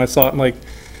Nichols when I saw it. I'm like,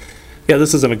 yeah,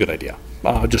 this isn't a good idea,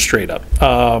 just straight up.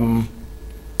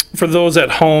 for those at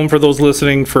home, for those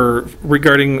listening,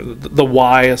 regarding the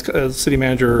why, as city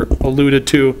manager alluded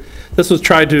to, this was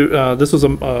this was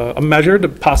a measure to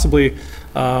possibly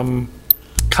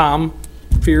calm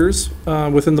fears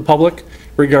within the public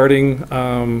regarding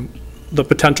the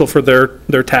potential for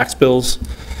their tax bills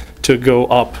to go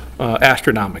up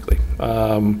astronomically.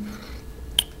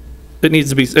 It needs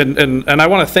to be, and I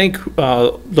want to thank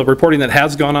the reporting that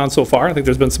has gone on so far. I think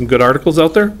there's been some good articles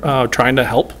out there trying to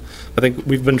help. I think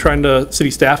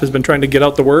city staff has been trying to get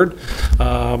out the word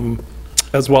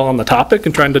as well on the topic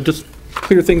and trying to just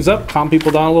clear things up, calm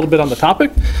people down a little bit on the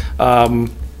topic.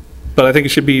 But I think it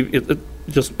should be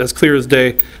just as clear as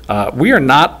day. We are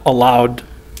not allowed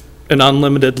an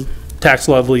unlimited tax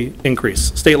levy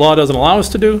increase. State law doesn't allow us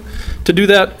to do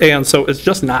that, and so it's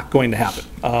just not going to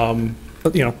happen.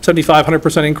 75,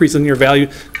 100% increase in your value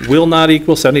will not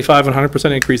equal 75 and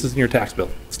 100% increases in your tax bill.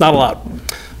 It's not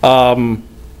allowed.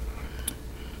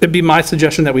 It'd be my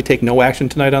suggestion that we take no action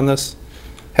tonight on this.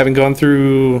 Having gone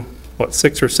through,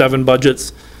 6 or 7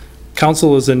 budgets,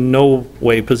 council is in no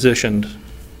way positioned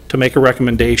to make a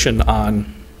recommendation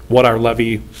on what our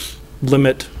levy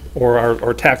limit or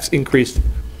our tax increase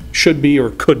should be or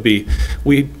could be.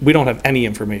 We don't have any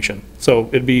information. So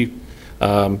it'd be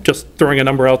just throwing a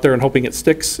number out there and hoping it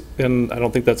sticks, and I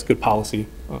don't think that's good policy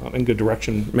and good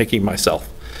direction making myself.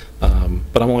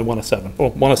 But I'm only 1 of 7,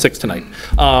 1 of 6 tonight.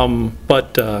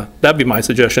 But that'd be my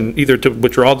suggestion, either to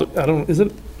withdraw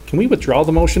can we withdraw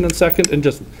the motion in second and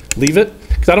just leave it?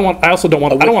 Because I don't want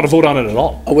to vote on it at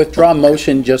all. A withdraw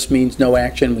motion just means no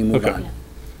action, we move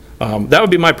on. That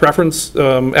would be my preference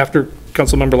after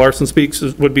Councilmember Larson speaks,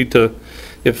 would be to,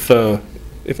 if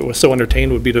it was so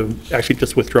entertained, would be to actually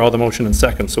just withdraw the motion in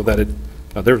second so that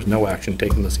there was no action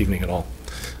taken this evening at all.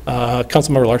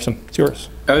 Councilmember Larson, it's yours.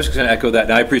 I was just going to echo that,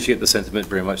 and I appreciate the sentiment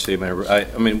very much, City Manager.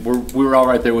 I mean, we were all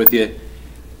right there with you.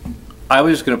 I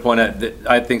was just going to point out that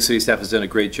I think city staff has done a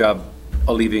great job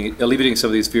alleviating some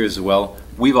of these fears as well.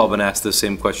 We've all been asked the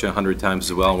same question 100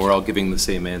 times as well, and we're all giving the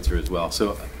same answer as well.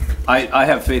 So I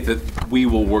have faith that we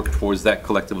will work towards that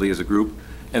collectively as a group,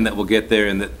 and that we'll get there,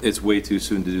 and that it's way too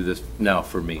soon to do this now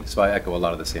for me. So I echo a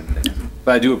lot of the same things.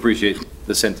 But I do appreciate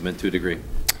the sentiment to a degree.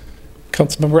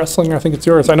 Councilmember Esslinger, I think it's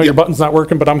yours. I know your button's not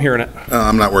working, but I'm hearing it.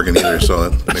 I'm not working either, so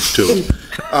that makes 2.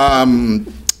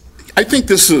 I think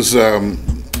this is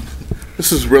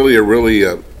really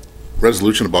a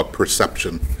resolution about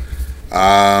perception.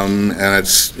 And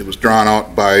it was drawn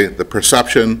out by the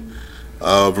perception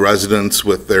of residents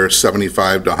with their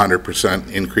 75 to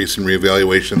 100% increase in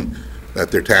reevaluation,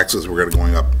 that their taxes were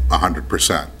going up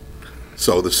 100%.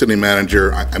 So the city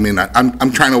manager,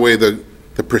 I'm trying to weigh the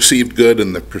perceived good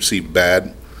and the perceived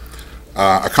bad.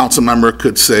 A council member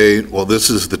could say, well, this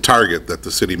is the target that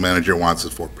the city manager wants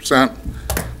is 4%,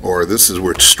 or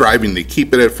we're striving to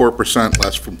keep it at 4%,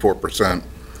 less from 4%.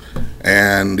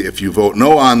 And if you vote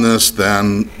no on this,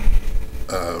 then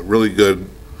a really good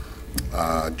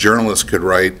journalist could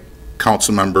write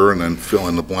council member and then fill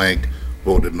in the blank,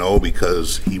 voted no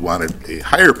because he wanted a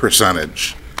higher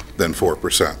percentage than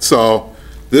 4%. So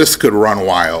this could run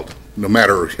wild, no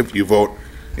matter if you vote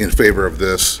in favor of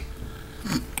this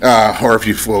or if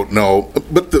you vote no.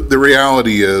 But the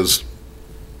reality is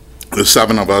the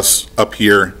 7 of us up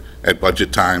here at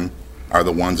budget time are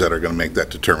the ones that are going to make that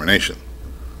determination.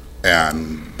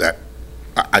 And that,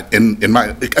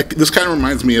 this kind of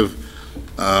reminds me of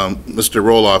Mr.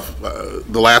 Roloff.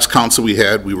 The last council we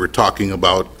had, we were talking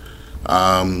about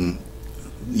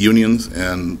unions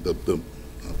and the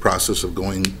process of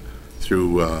going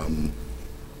through,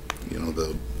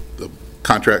 the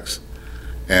contracts.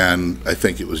 And I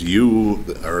think it was you,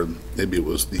 or maybe it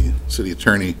was the city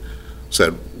attorney,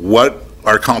 said, what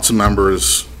are council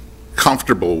members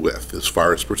comfortable with as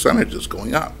far as percentages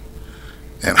going up?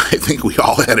 And I think we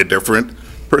all had a different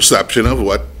perception of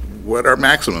what our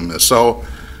maximum is. So,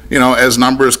 as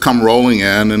numbers come rolling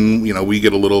in and, we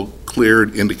get a little clear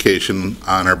indication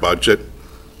on our budget,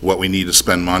 what we need to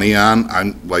spend money on,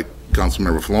 I'm, like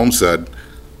Councilmember Flom said,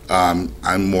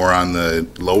 I'm more on the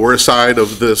lower side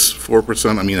of this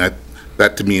 4%. I mean,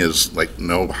 that to me is like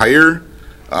no higher.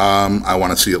 I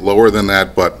want to see it lower than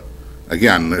that, but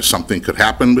again, there's something could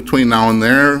happen between now and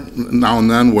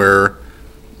then where,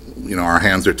 our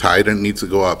hands are tied and it needs to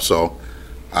go up. So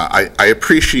I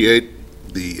appreciate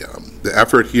the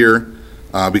effort here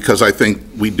because I think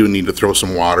we do need to throw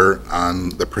some water on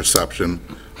the perception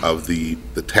of the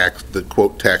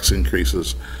quote tax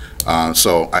increases.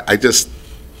 So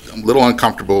I'm a little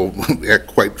uncomfortable,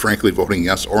 quite frankly, voting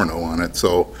yes or no on it.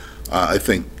 So I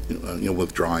think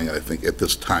withdrawing it, I think at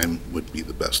this time would be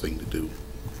the best thing to do.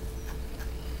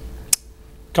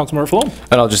 Councilmember Flom.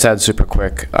 And I'll just add super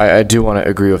quick. I do want to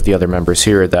agree with the other members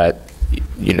here that,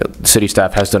 you know, the city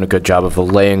staff has done a good job of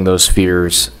allaying those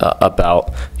fears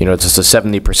about, you know, just a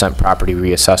 70% property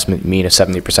reassessment mean a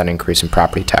 70% increase in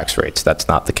property tax rates. That's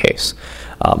not the case.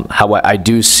 How I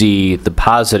do see the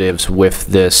positives with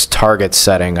this target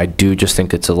setting. I do just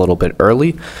think it's a little bit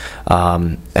early.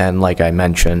 And like I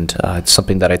mentioned, it's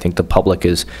something that I think the public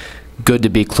is good to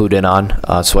be clued in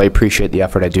on. So I appreciate the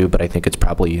effort I do, but I think it's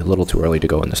probably a little too early to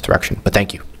go in this direction. But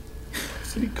thank you.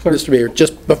 Mr. Mayor,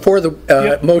 just before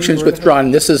the motion's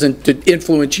withdrawn, this isn't to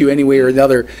influence you any way or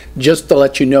another, just to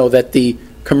let you know that the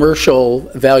commercial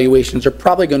valuations are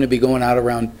probably going to be going out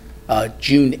around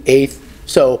June 8th.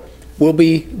 So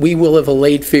we will have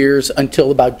allayed fears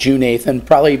until about June 8th, and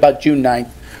probably about June 9th,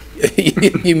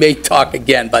 you may talk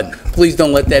again, but please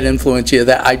don't let that influence you.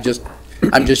 That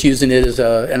I'm just using it as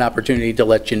an opportunity to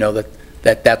let you know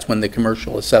that that's when the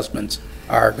commercial assessments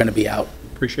are going to be out.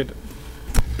 Appreciate it.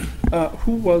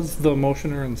 Who was the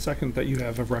motioner and second that you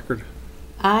have of record?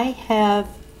 I have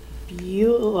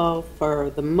Bulow for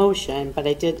the motion, but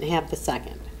I didn't have the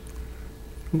second.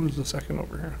 Who was the second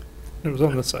over here? It was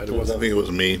on this side. It was. I think it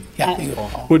was me.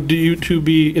 Would you two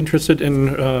be interested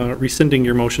in rescinding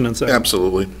your motion and second?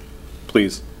 Absolutely.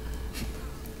 Please.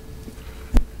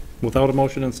 Without a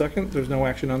motion and second, there's no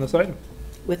action on this item.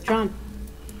 Withdrawn.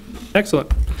 Excellent.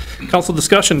 Council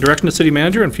discussion, direction to city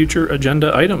manager and future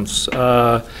agenda items.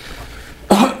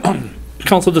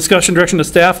 Council discussion, direction to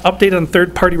staff, update on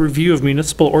third-party review of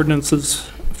municipal ordinances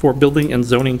for building and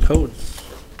zoning codes.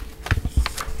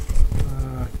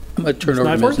 I'm going to turn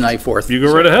over to Ms. Nyforth. You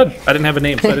go right ahead. I didn't have a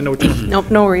name, so I didn't know what you meant.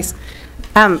 Nope, no worries.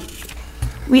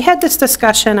 We had this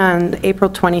discussion on the April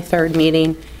 23rd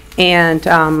meeting, and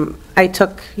I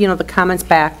took, the comments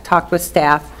back, talked with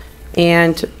staff,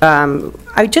 and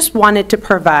I just wanted to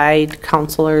provide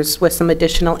counselors with some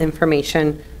additional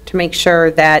information to make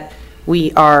sure that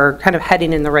we are kind of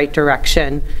heading in the right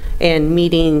direction and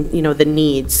meeting, the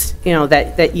needs,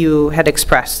 that you had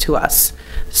expressed to us.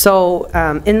 So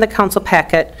in the council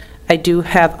packet, I do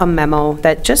have a memo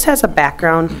that just has a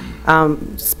background,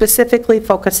 specifically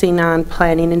focusing on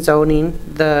planning and zoning,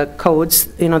 the codes,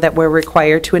 that we're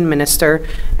required to administer,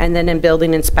 and then in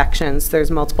building inspections, there's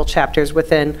multiple chapters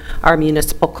within our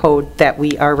municipal code that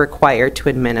we are required to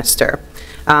administer.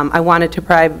 I wanted to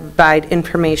provide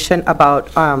information about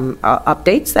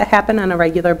updates that happen on a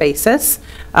regular basis.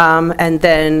 And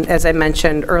then, as I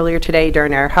mentioned earlier today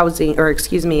during our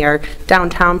our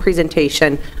downtown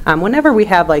presentation, whenever we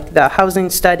have like the housing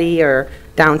study or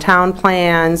downtown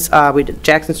plans, we did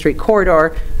Jackson Street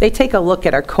corridor, they take a look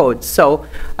at our codes. So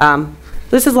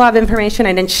this is a lot of information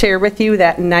I didn't share with you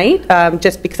that night,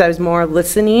 just because I was more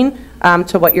listening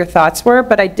to what your thoughts were,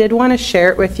 but I did want to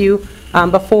share it with you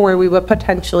before we would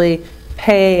potentially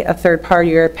pay a third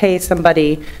party or pay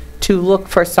somebody to look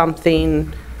for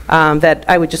something that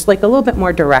I would just like a little bit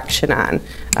more direction on.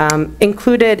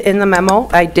 Included in the memo,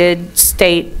 I did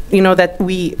state, that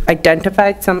we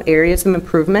identified some areas of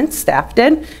improvement, staff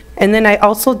did, and then I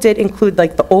also did include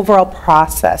like the overall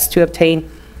process to obtain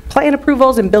plan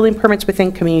approvals and building permits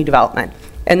within community development.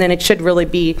 And then it should really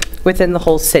be within the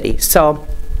whole city. So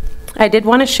I did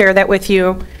want to share that with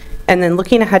you. And then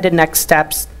looking ahead to next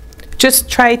steps, just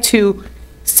try to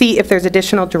see if there's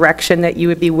additional direction that you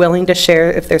would be willing to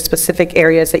share, if there's specific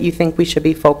areas that you think we should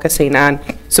be focusing on,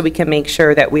 so we can make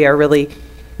sure that we are really,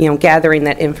 gathering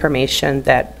that information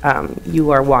that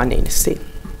you are wanting to see.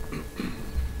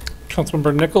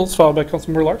 Councilmember Nichols, followed by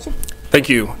Councilmember Larson. Thank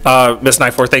you. Ms.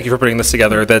 Nyforth, thank you for putting this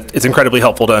together. That it's incredibly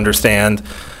helpful to understand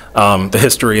the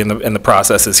history and the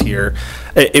processes here.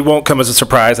 It won't come as a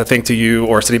surprise, I think, to you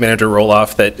or City Manager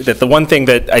Roloff that the one thing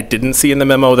that I didn't see in the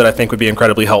memo that I think would be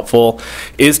incredibly helpful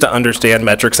is to understand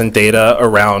metrics and data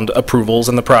around approvals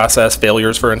in the process,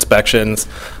 failures for inspections,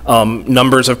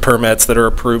 numbers of permits that are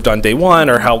approved on day one,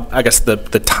 or how, I guess, the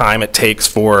time it takes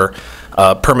for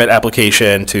permit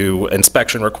application to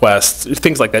inspection requests,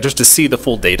 things like that, just to see the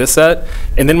full data set.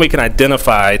 And then we can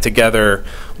identify together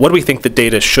what do we think the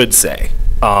data should say.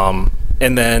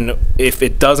 And then if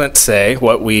it doesn't say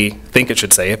what we think it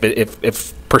should say,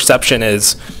 if perception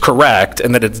is correct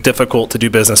and that it's difficult to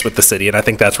do business with the city, and I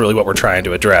think that's really what we're trying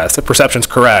to address, if perception's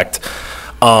correct,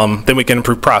 then we can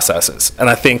improve processes.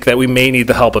 And I think that we may need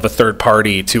the help of a third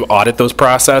party to audit those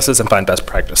processes and find best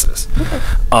practices.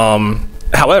 Okay.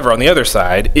 However, on the other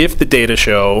side, if the data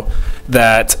show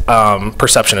that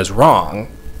perception is wrong,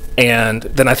 And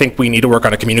then I think we need to work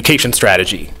on a communication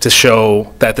strategy to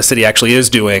show that the city actually is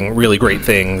doing really great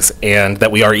things and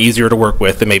that we are easier to work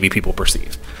with than maybe people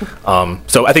perceive.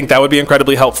 So I think that would be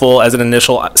incredibly helpful as an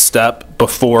initial step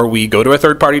before we go to a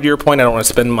third party, to your point. I don't want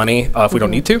to spend money if we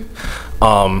don't need to.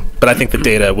 But I think the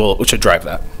data should drive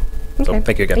that. So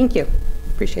thank you again. Thank you.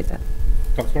 Appreciate that.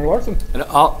 Councilmember Larson. And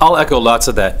I'll echo lots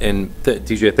of that, and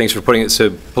DJ, thanks for putting it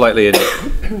so politely. And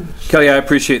Kelly, I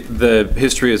appreciate the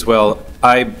history as well.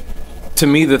 To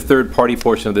me, the third-party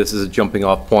portion of this is a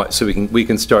jumping-off point, so we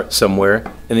can start somewhere,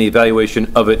 and the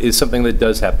evaluation of it is something that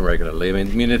does happen regularly. I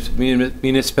mean,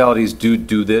 municipalities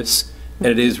do this, and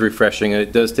it is refreshing, and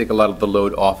it does take a lot of the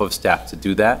load off of staff to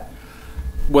do that.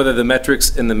 Whether the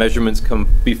metrics and the measurements come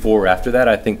before or after that,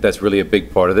 I think that's really a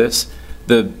big part of this.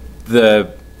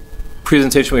 The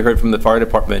presentation we heard from the fire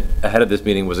department ahead of this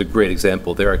meeting was a great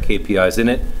example. There are KPIs in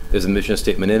it, there's a mission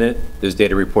statement in it, there's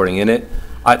data reporting in it.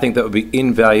 I think that would be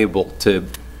invaluable to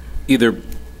either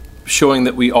showing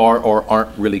that we are or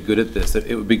aren't really good at this. That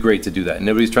it would be great to do that. And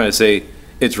nobody's trying to say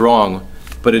it's wrong,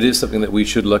 but it is something that we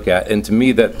should look at. And to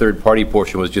me, that third-party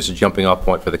portion was just a jumping-off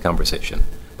point for the conversation.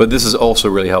 But this is also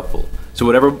really helpful. So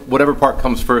whatever part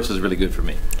comes first is really good for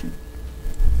me.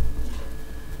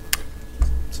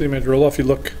 City Manager Roloff, you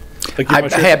look like you I'm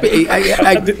happy.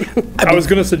 I was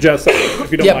going to suggest,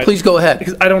 if you don't mind. Yeah, please go ahead.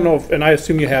 Because I don't know, and I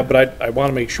assume you have, but I want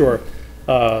to make sure.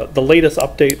 The latest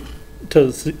update to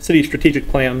the city strategic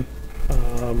plan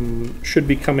should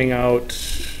be coming out.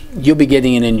 You'll be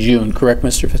getting it in June, correct,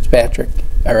 Mr. Fitzpatrick?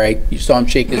 All right, you saw him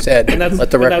shake his head.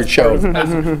 Let the record show.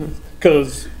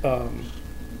 Because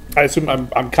I assume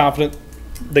I'm confident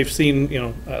they've seen,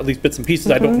 at least bits and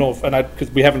pieces. I don't know if,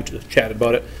 because we haven't chatted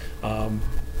about it,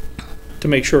 to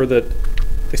make sure that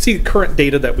they see the current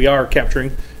data that we are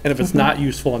capturing, and if it's not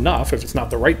useful enough, if it's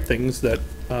not the right things that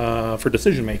for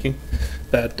decision making,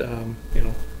 that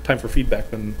time for feedback.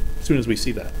 Then as soon as we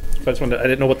see that, so I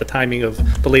didn't know what the timing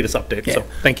of the latest update. Yeah. So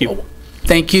thank you.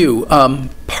 Thank you.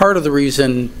 Part of the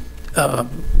reason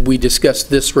we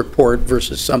discussed this report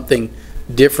versus something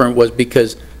different was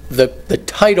because the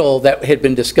title that had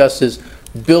been discussed is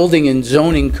Building and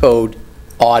Zoning Code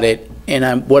Audit,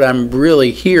 and what I'm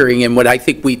really hearing, and what I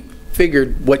think we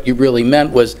figured what you really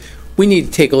meant was we need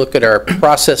to take a look at our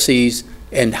processes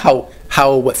and how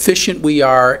efficient we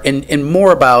are, and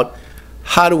more about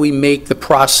how do we make the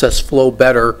process flow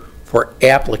better for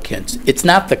applicants. It's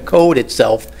not the code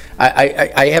itself.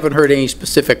 I haven't heard any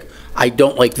specific, I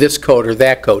don't like this code or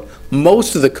that code.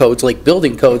 Most of the codes, like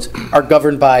building codes, are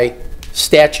governed by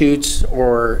statutes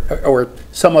or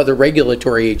some other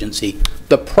regulatory agency.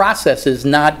 The process is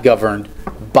not governed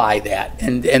by that,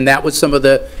 and that was some of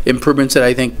the improvements that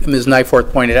I think Ms.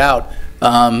 Nyforth pointed out.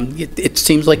 It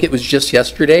seems like it was just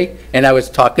yesterday, and I was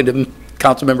talking to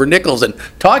Councilmember Nichols and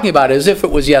talking about it as if it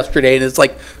was yesterday, and it's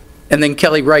like, and then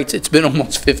Kelly writes, it's been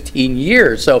almost 15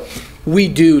 years. So we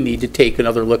do need to take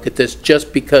another look at this,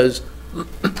 just because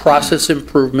process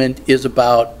improvement is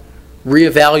about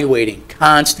reevaluating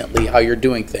constantly how you're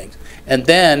doing things. And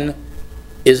then,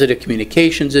 is it a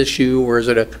communications issue, or is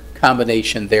it a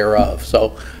combination thereof?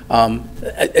 So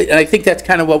and I think that's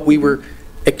kind of what we were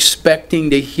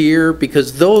expecting to hear,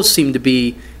 because those seem to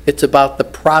be, it's about the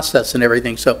process and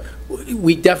everything. So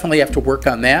we definitely have to work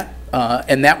on that.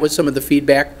 And that was some of the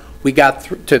feedback we got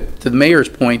to the mayor's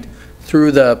point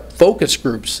through the focus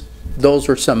groups. Those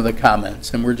were some of the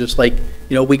comments, and we're just like,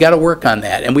 we got to work on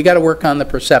that, and we got to work on the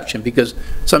perception, because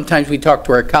sometimes we talk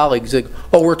to our colleagues, like,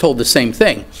 oh, we're told the same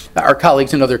thing, our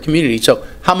colleagues in other communities. So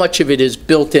how much of it is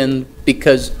built in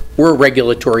because we're a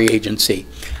regulatory agency?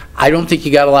 I don't think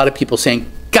you got a lot of people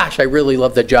saying, gosh, I really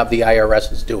love the job the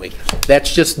IRS is doing.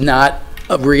 That's just not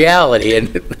a reality,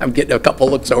 and I'm getting a couple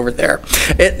looks over there.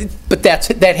 But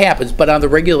that happens. But on the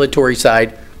regulatory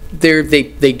side, they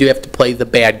do have to play the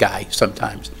bad guy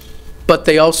sometimes. But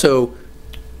they also,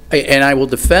 and I will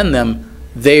defend them,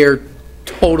 they're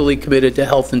totally committed to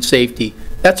health and safety.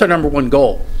 That's our #1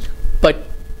 goal. But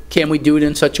can we do it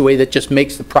in such a way that just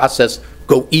makes the process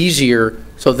go easier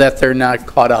so that they're not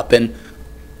caught up? And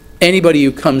anybody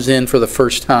who comes in for the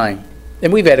first time,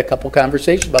 and we've had a couple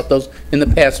conversations about those in the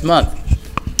past month,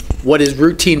 what is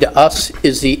routine to us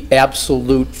is the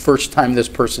absolute first time this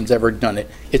person's ever done it.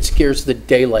 It scares the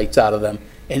daylights out of them.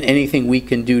 And anything we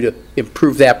can do to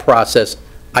improve that process,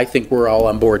 I think we're all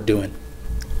on board doing.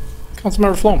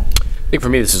 Councilmember Flom. I think for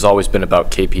me, this has always been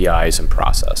about KPIs and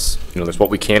process. There's what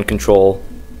we can control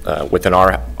within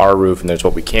our roof, and there's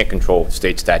what we can't control with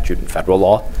state statute and federal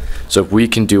law. So if we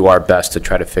can do our best to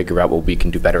try to figure out what we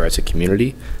can do better as a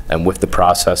community, and with the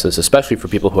processes, especially for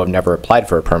people who have never applied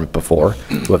for a permit before,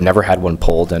 who have never had one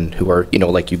pulled, and who are,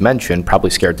 like you mentioned, probably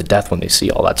scared to death when they see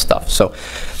all that stuff. So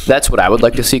that's what I would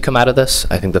like to see come out of this.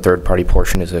 I think the third-party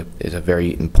portion is a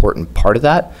very important part of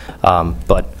that.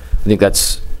 But I think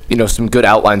that's, some good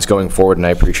outlines going forward, and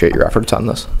I appreciate your efforts on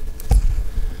this.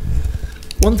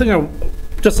 One thing,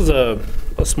 just as a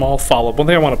small follow-up, one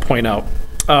thing I want to point out,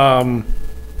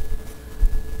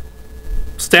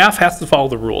 staff has to follow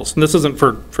the rules. And this isn't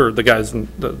for the guys, and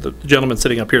the gentleman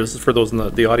sitting up here, this is for those in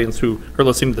the audience who are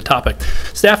listening to the topic.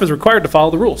 Staff is required to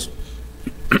follow the rules.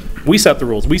 We set the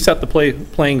rules, we set the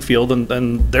playing field,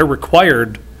 and they're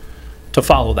required to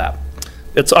follow that.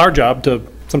 It's our job to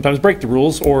sometimes break the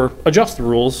rules or adjust the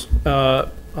rules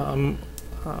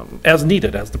as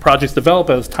needed, as the projects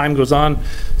develop, as time goes on.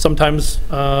 Sometimes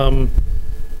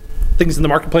things in the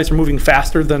marketplace are moving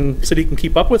faster than city can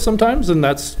keep up with sometimes, and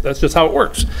that's just how it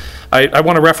works. I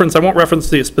won't reference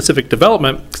the specific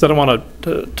development because I don't want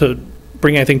to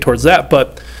bring anything towards that,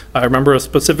 but I remember a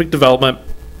specific development.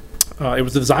 It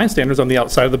was the design standards on the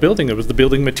outside of the building. It was the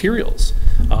building materials,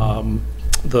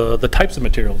 the types of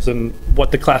materials, and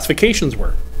what the classifications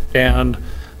were. And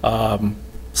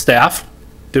staff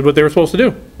did what they were supposed to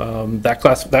do.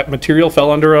 That material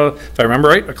fell under if I remember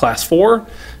right, a class 4,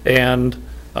 and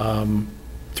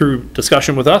through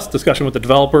discussion with us, discussion with the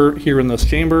developer here in this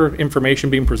chamber, information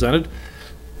being presented,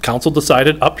 council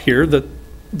decided up here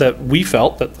that we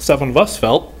felt, that the 7 of us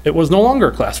felt, it was no longer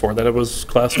a class 4, that it was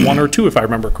class 1 or 2, if I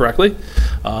remember correctly.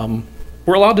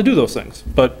 We're allowed to do those things,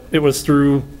 but it was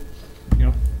through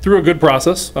a good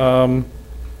process.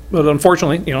 But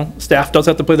unfortunately, staff does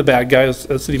have to play the bad guy,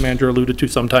 as city manager alluded to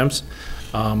sometimes.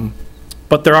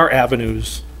 But there are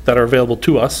avenues that are available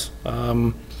to us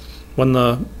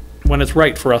when it's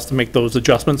right for us to make those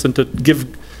adjustments and to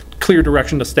give clear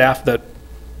direction to staff that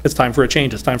it's time for a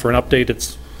change, it's time for an update.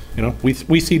 It's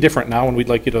we see different now, and we'd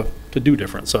like you to do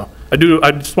different. So I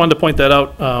just wanted to point that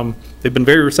out. They've been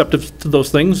very receptive to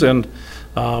those things, and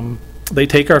they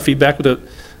take our feedback.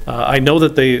 I know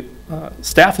that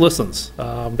staff listens.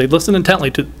 They listen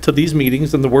intently to these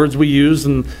meetings and the words we use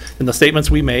and the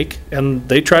statements we make, and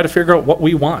they try to figure out what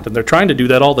we want, and they're trying to do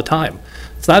that all the time.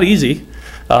 It's not easy.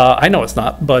 I know it's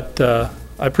not, but I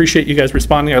appreciate you guys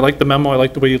responding. I like the memo. I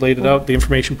like the way you laid it out, the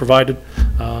information provided,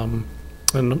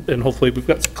 and hopefully we've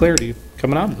got some clarity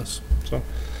coming out of this. So,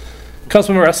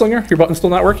 Councilmember Esslinger, your button's still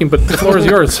not working, but the floor is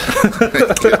yours.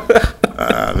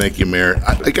 Thank you, Mayor.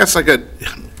 I guess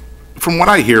from what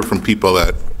I hear from people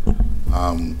that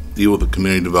deal with the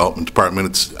community development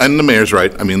department, and the mayor's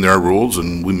right. I mean, there are rules,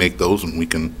 and we make those, and we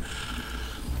can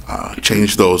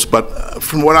change those. But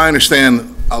from what I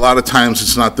understand, a lot of times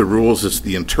it's not the rules; it's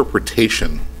the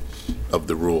interpretation of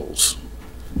the rules.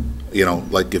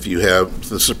 Like if you have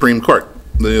the Supreme Court,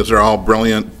 those are all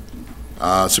brilliant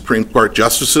Supreme Court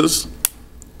justices,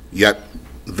 yet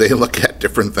they look at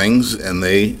different things and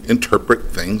they interpret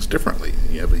things differently.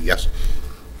 You have a yes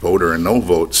vote or a no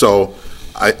vote. So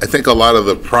I think a lot of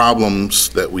the problems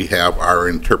that we have are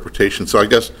interpretation. So I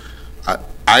guess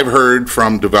I've heard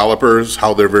from developers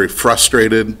how they're very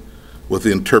frustrated with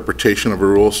the interpretation of a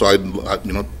rule. So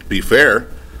to be fair,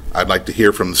 I'd like to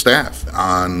hear from the staff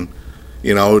on,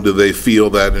 do they feel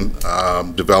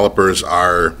that developers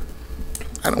are,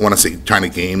 I don't want to say trying to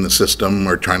game the system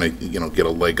or trying to, get a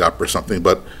leg up or something,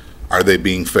 but are they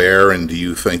being fair, and do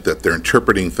you think that they're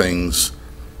interpreting things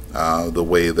the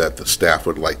way that the staff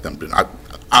would like them to?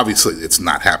 Obviously, it's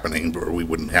not happening, or we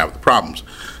wouldn't have the problems.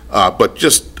 But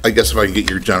just, I guess if I can get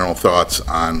your general thoughts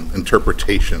on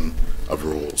interpretation of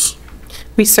rules.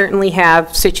 We certainly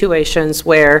have situations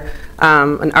where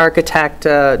an architect,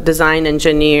 a design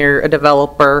engineer, a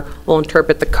developer will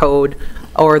interpret the code,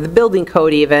 or the building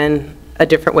code even, a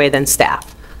different way than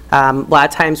staff. A lot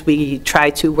of times we try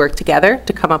to work together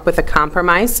to come up with a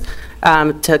compromise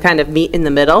to kind of meet in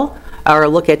the middle or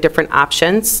look at different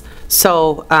options.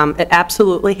 So it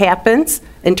absolutely happens.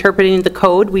 Interpreting the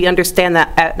code, we understand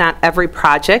that not every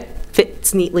project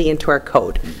fits neatly into our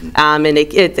code. And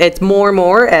it's more and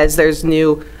more as there's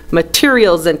new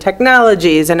materials and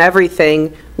technologies and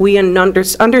everything, we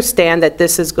understand that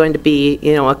this is going to be,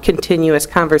 a continuous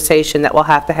conversation that we'll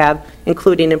have to have,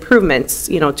 including improvements,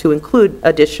 to include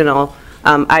additional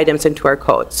items into our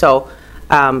code. So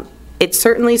it's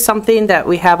certainly something that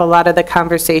we have a lot of the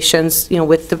conversations,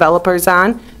 with developers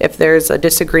on if there's a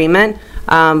disagreement.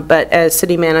 But as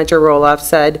City Manager Roloff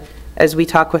said, as we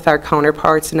talk with our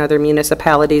counterparts in other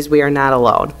municipalities, we are not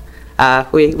alone.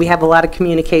 We have a lot of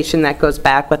communication that goes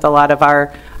back with a lot of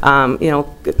our,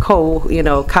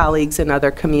 colleagues in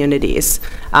other communities.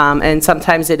 And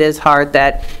sometimes it is hard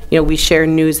that, we share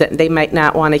news that they might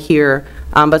not want to hear,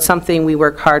 but something we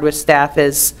work hard with staff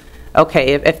is,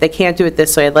 okay, if they can't do it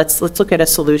this way, let's look at a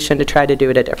solution to try to do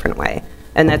it a different way.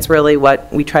 And that's really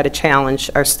what we try to challenge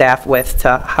our staff with,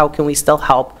 to how can we still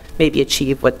help maybe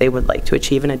achieve what they would like to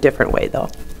achieve in a different way, though.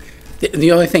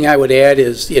 The only thing I would add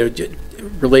is,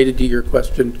 related to your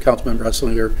question, Councilmember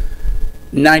Hesslinger,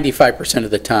 95%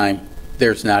 of the time,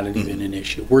 there's not even an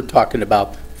issue. We're talking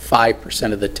about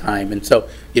 5% of the time. And so,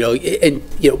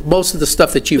 most of the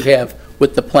stuff that you have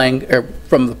with the plan, or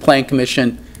from the Plan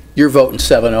Commission, you're voting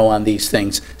 7-0 on these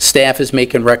things. Staff is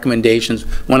making recommendations.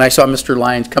 When I saw Mr.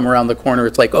 Lyons come around the corner,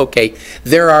 it's like, okay,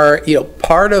 there are,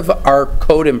 part of our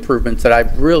code improvements that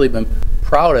I've really been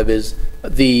proud of is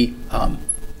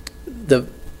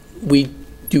we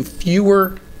do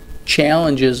fewer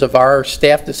challenges of our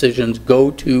staff decisions go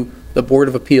to the Board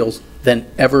of Appeals than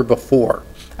ever before.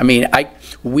 I mean,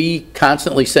 we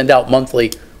constantly send out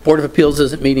monthly, Board of Appeals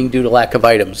isn't meeting due to lack of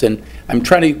items, and I'm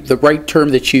trying to, the right term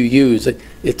that you use,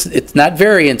 it's not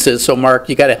variances, so Mark,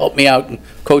 you got to help me out and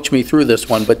coach me through this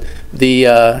one, but the,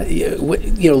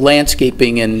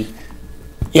 landscaping and.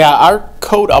 Yeah, our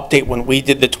code update, when we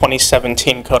did the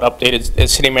 2017 code update,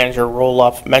 as City Manager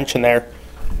Roloff mentioned there,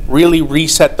 really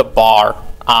reset the bar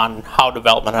on how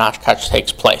development in Oshkosh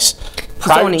takes place.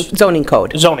 Zoning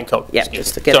code. Zoning code. Yeah,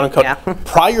 just to get zoning code. Yeah.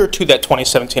 Prior to that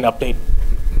 2017 update,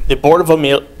 the Board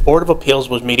of Appeals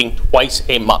was meeting twice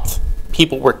a month.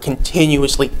 People were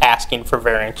continuously asking for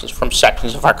variances from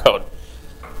sections of our code.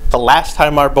 The last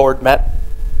time our board met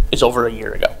is over a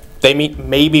year ago. They meet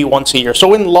maybe once a year.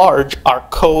 So in large, our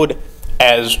code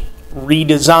as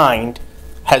redesigned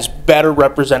has better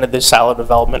represented this solid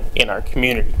development in our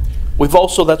community. We've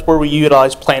also, that's where we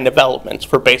utilize plan developments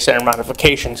for base area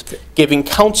modifications, giving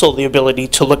council the ability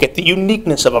to look at the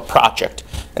uniqueness of a project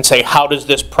and say, how does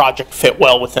this project fit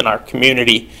well within our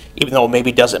community? Even though it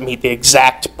maybe doesn't meet the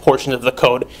exact portions of the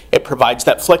code, it provides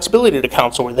that flexibility to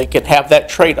council where they can have that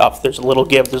trade-off. There's a little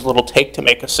give, there's a little take to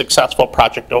make a successful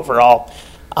project overall.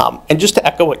 And just to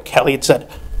echo what Kelly had said,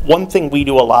 one thing we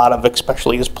do a lot of,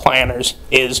 especially as planners,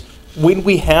 is when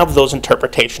we have those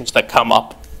interpretations that come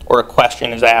up or a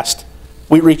question is asked,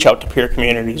 we reach out to peer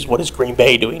communities. What is Green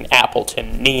Bay doing?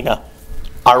 Appleton, Neenah.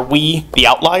 Are we the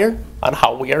outlier on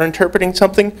how we are interpreting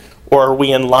something, or are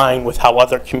we in line with how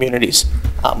other communities?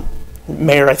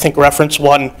 Mayor, I think, referenced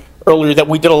one earlier that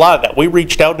we did a lot of that. We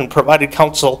reached out and provided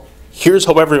council, here's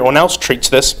how everyone else treats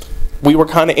this. We were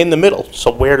kind of in the middle.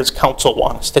 So where does council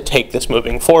want us to take this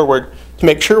moving forward to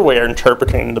make sure we are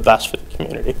interpreting the best for the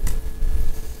community?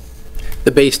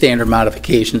 The base standard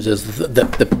modifications is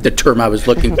the term I was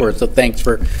looking for, so thanks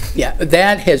for, yeah,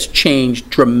 that has changed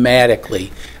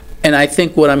dramatically. And I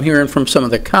think what I'm hearing from some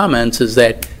of the comments is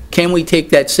that, can we take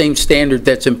that same standard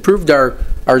that's improved our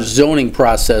zoning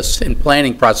process and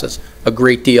planning process a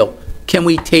great deal? Can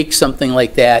we take something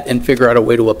like that and figure out a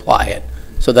way to apply it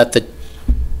so that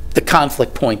the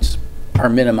conflict points are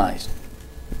minimized,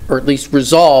 or at least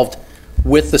resolved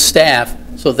with the staff,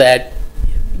 so that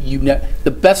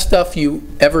the best stuff you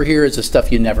ever hear is the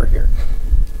stuff you never hear,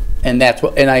 and that's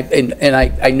what. And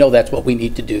I know that's what we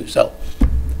need to do. So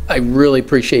I really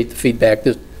appreciate the feedback.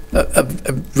 This a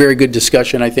very good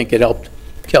discussion. I think it helped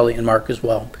Kelly and Mark as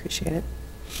well. Appreciate it.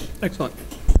 Excellent.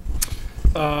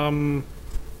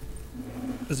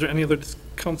 Is there any other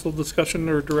council discussion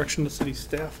or direction to city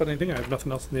staff on anything? I have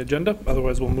nothing else on the agenda.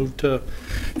 Otherwise, we'll move to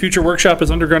future workshop. Is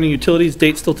undergrounding utilities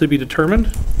date still to be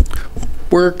determined?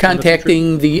 We're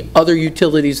contacting the other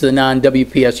utilities, the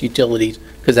non-WPS utilities,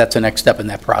 because that's the next step in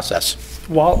that process.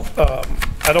 Well,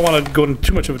 I don't want to go into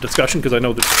too much of a discussion because I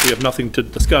know that we have nothing to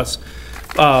discuss.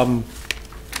 The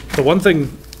one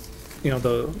thing,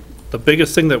 the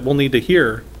biggest thing that we'll need to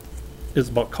hear is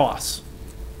about costs.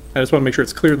 I just want to make sure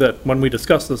it's clear that when we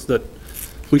discuss this, that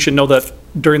we should know that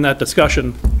during that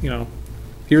discussion,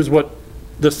 here's what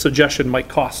this suggestion might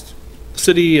cost the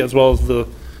city as well as the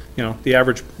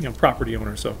average property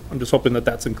owner. So I'm just hoping that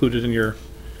that's included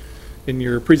in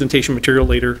your presentation material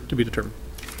later to be determined.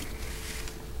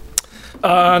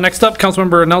 Next up, council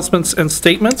member announcements and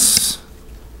statements.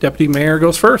 Deputy Mayor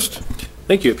goes first.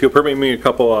 Thank you. If you'll permit me a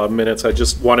couple minutes, I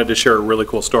just wanted to share a really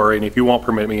cool story, and if you won't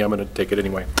permit me, I'm going to take it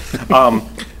anyway.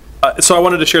 So I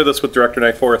wanted to share this with Director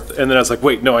Nyforth, and then I was like,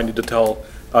 wait, no, I need to tell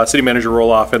City Manager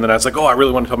Roloff, and then I was like, oh, I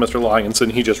really want to tell Mr. Lyons,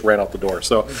 and he just ran out the door.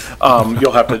 So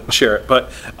you'll have to share it.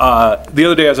 But the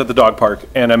other day I was at the dog park,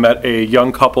 and I met a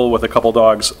young couple with a couple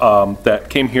dogs that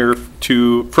came here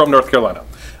from North Carolina.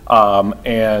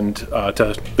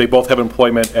 They both have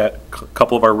employment at a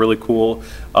couple of our really cool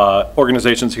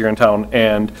organizations here in town.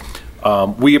 And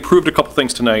we approved a couple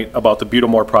things tonight about the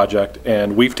Butamore project,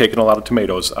 and we've taken a lot of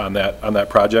tomatoes on that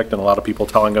project, and a lot of people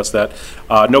telling us that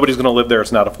nobody's going to live there,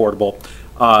 it's not affordable.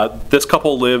 This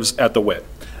couple lives at the Wit,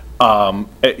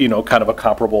 you know, kind of a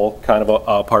comparable kind of a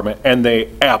apartment, and they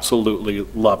absolutely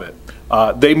love it.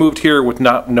 They moved here with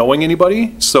not knowing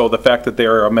anybody, so the fact that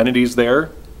there are amenities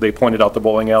there, they pointed out the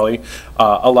bowling alley,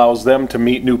 allows them to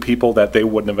meet new people that they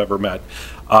wouldn't have ever met.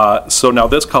 So now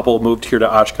this couple moved here to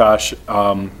Oshkosh,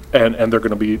 and they're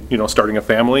going to be, you know, starting a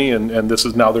family, and this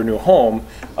is now their new home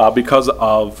because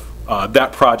of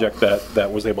that project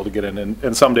that was able to get in,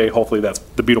 and someday hopefully that's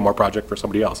the Butamore project for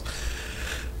somebody else.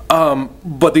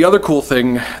 But the other cool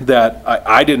thing that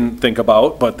I didn't think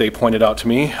about, but they pointed out to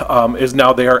me, is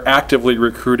now they are actively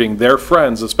recruiting their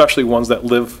friends, especially ones that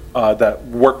live, that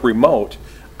work remote,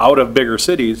 out of bigger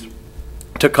cities,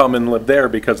 to come and live there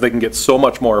because they can get so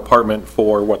much more apartment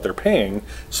for what they're paying.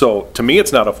 So to me,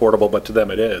 it's not affordable, but to them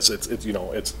it is. It's you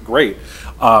know, it's great.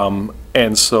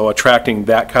 And so attracting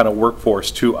that kind of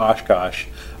workforce to Oshkosh,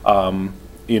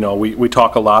 you know, we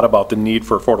talk a lot about the need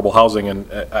for affordable housing,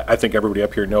 and I think everybody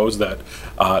up here knows that,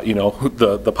 you know,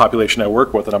 the population I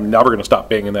work with, and I'm never going to stop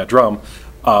banging that drum,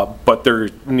 but there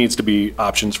needs to be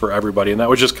options for everybody. And that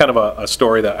was just kind of a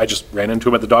story that I just ran into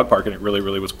him at the dog park, and it really,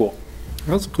 really was cool.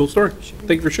 That's a cool story.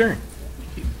 Thank you for sharing.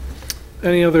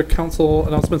 Any other council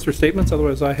announcements or statements?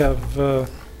 Otherwise, I have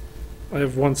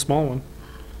one small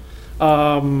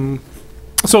one.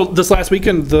 So this last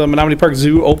weekend, the Menominee Park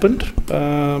Zoo opened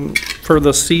for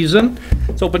the season.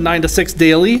 It's open 9 to 6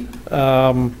 daily.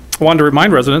 I wanted to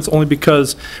remind residents only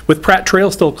because with Pratt Trail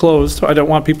still closed, I don't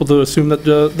want people to assume that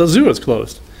the zoo is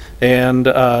closed. And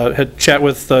had chat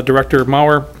with Director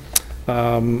Maurer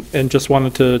and just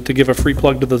wanted to give a free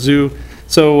plug to the zoo.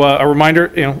 So a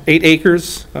reminder, you know, 8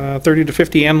 acres, 30 to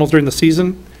 50 animals during the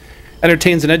season.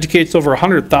 Entertains and educates over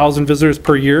 100,000 visitors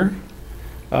per year.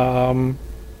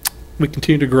 We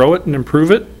continue to grow it and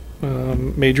improve it.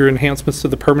 Major enhancements to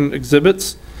the permanent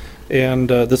exhibits, and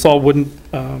this all wouldn't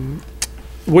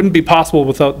be possible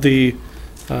without the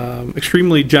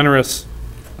extremely generous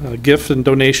gifts and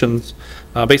donations,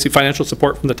 basic financial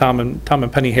support from the Tom and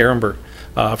Penny Herrenberg.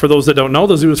 For those that don't know,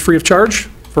 the zoo is free of charge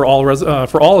for all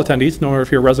attendees, no matter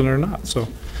if you're a resident or not. So,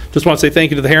 just want to say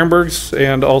thank you to the Herrenbergs,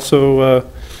 and also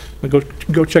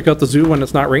go check out the zoo when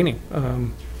it's not raining.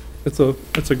 It's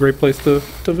a great place to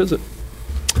visit.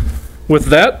 With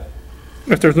that,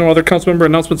 if there's no other council member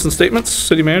announcements and statements,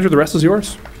 City Manager, the rest is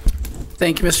yours.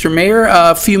 Thank you, Mr. Mayor.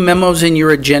 A few memos in your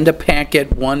agenda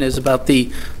packet. One is about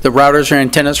the routers or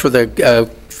antennas for the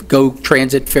Go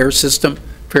Transit fare system,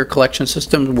 fare collection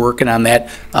system. We're working on that.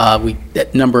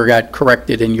 That number got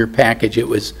corrected in your package. It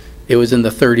was in the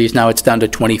 30s. Now it's down to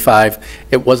 25.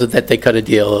 It wasn't that they cut a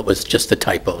deal. It was just a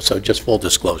typo. So just full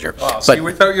disclosure. Oh, see,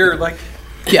 we thought you were like.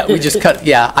 Yeah, we just cut.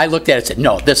 Yeah, I looked at it and said,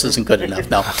 no, this isn't good enough.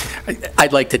 No,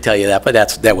 I'd like to tell you that, but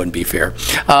that wouldn't be fair.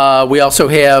 We also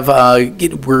have,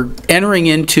 we're entering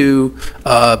into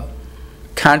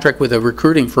contract with a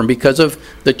recruiting firm because of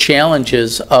the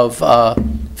challenges of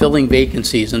filling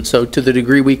vacancies. And so to the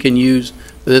degree we can use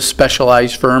this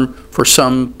specialized firm for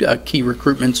some key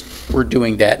recruitments, we're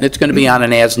doing that. And it's going to be on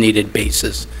an as-needed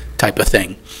basis type of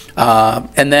thing.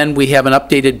 And then we have an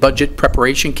updated budget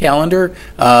preparation calendar.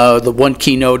 The one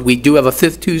keynote, we do have a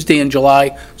 5th Tuesday in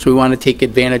July, so we want to take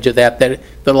advantage of that.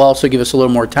 That'll also give us a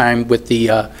little more time with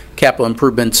the capital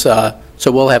improvements,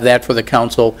 so we'll have that for the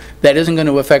council. That isn't going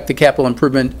to affect the capital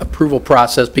improvement approval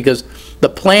process because the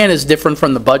plan is different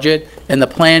from the budget, and the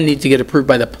plan needs to get approved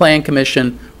by the Plan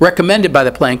Commission, recommended by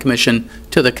the Plan Commission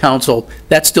to the council.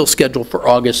 That's still scheduled for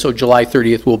August, so July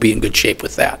 30th we'll be in good shape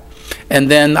with that.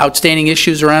 And then outstanding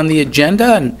issues are on the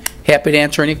agenda, and happy to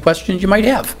answer any questions you might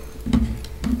have.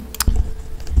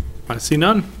 I see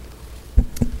none.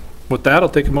 With that, I'll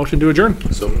take a motion to adjourn.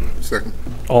 So, second.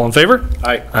 All in favor?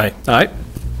 Aye. Aye. Aye.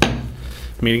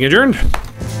 Meeting adjourned.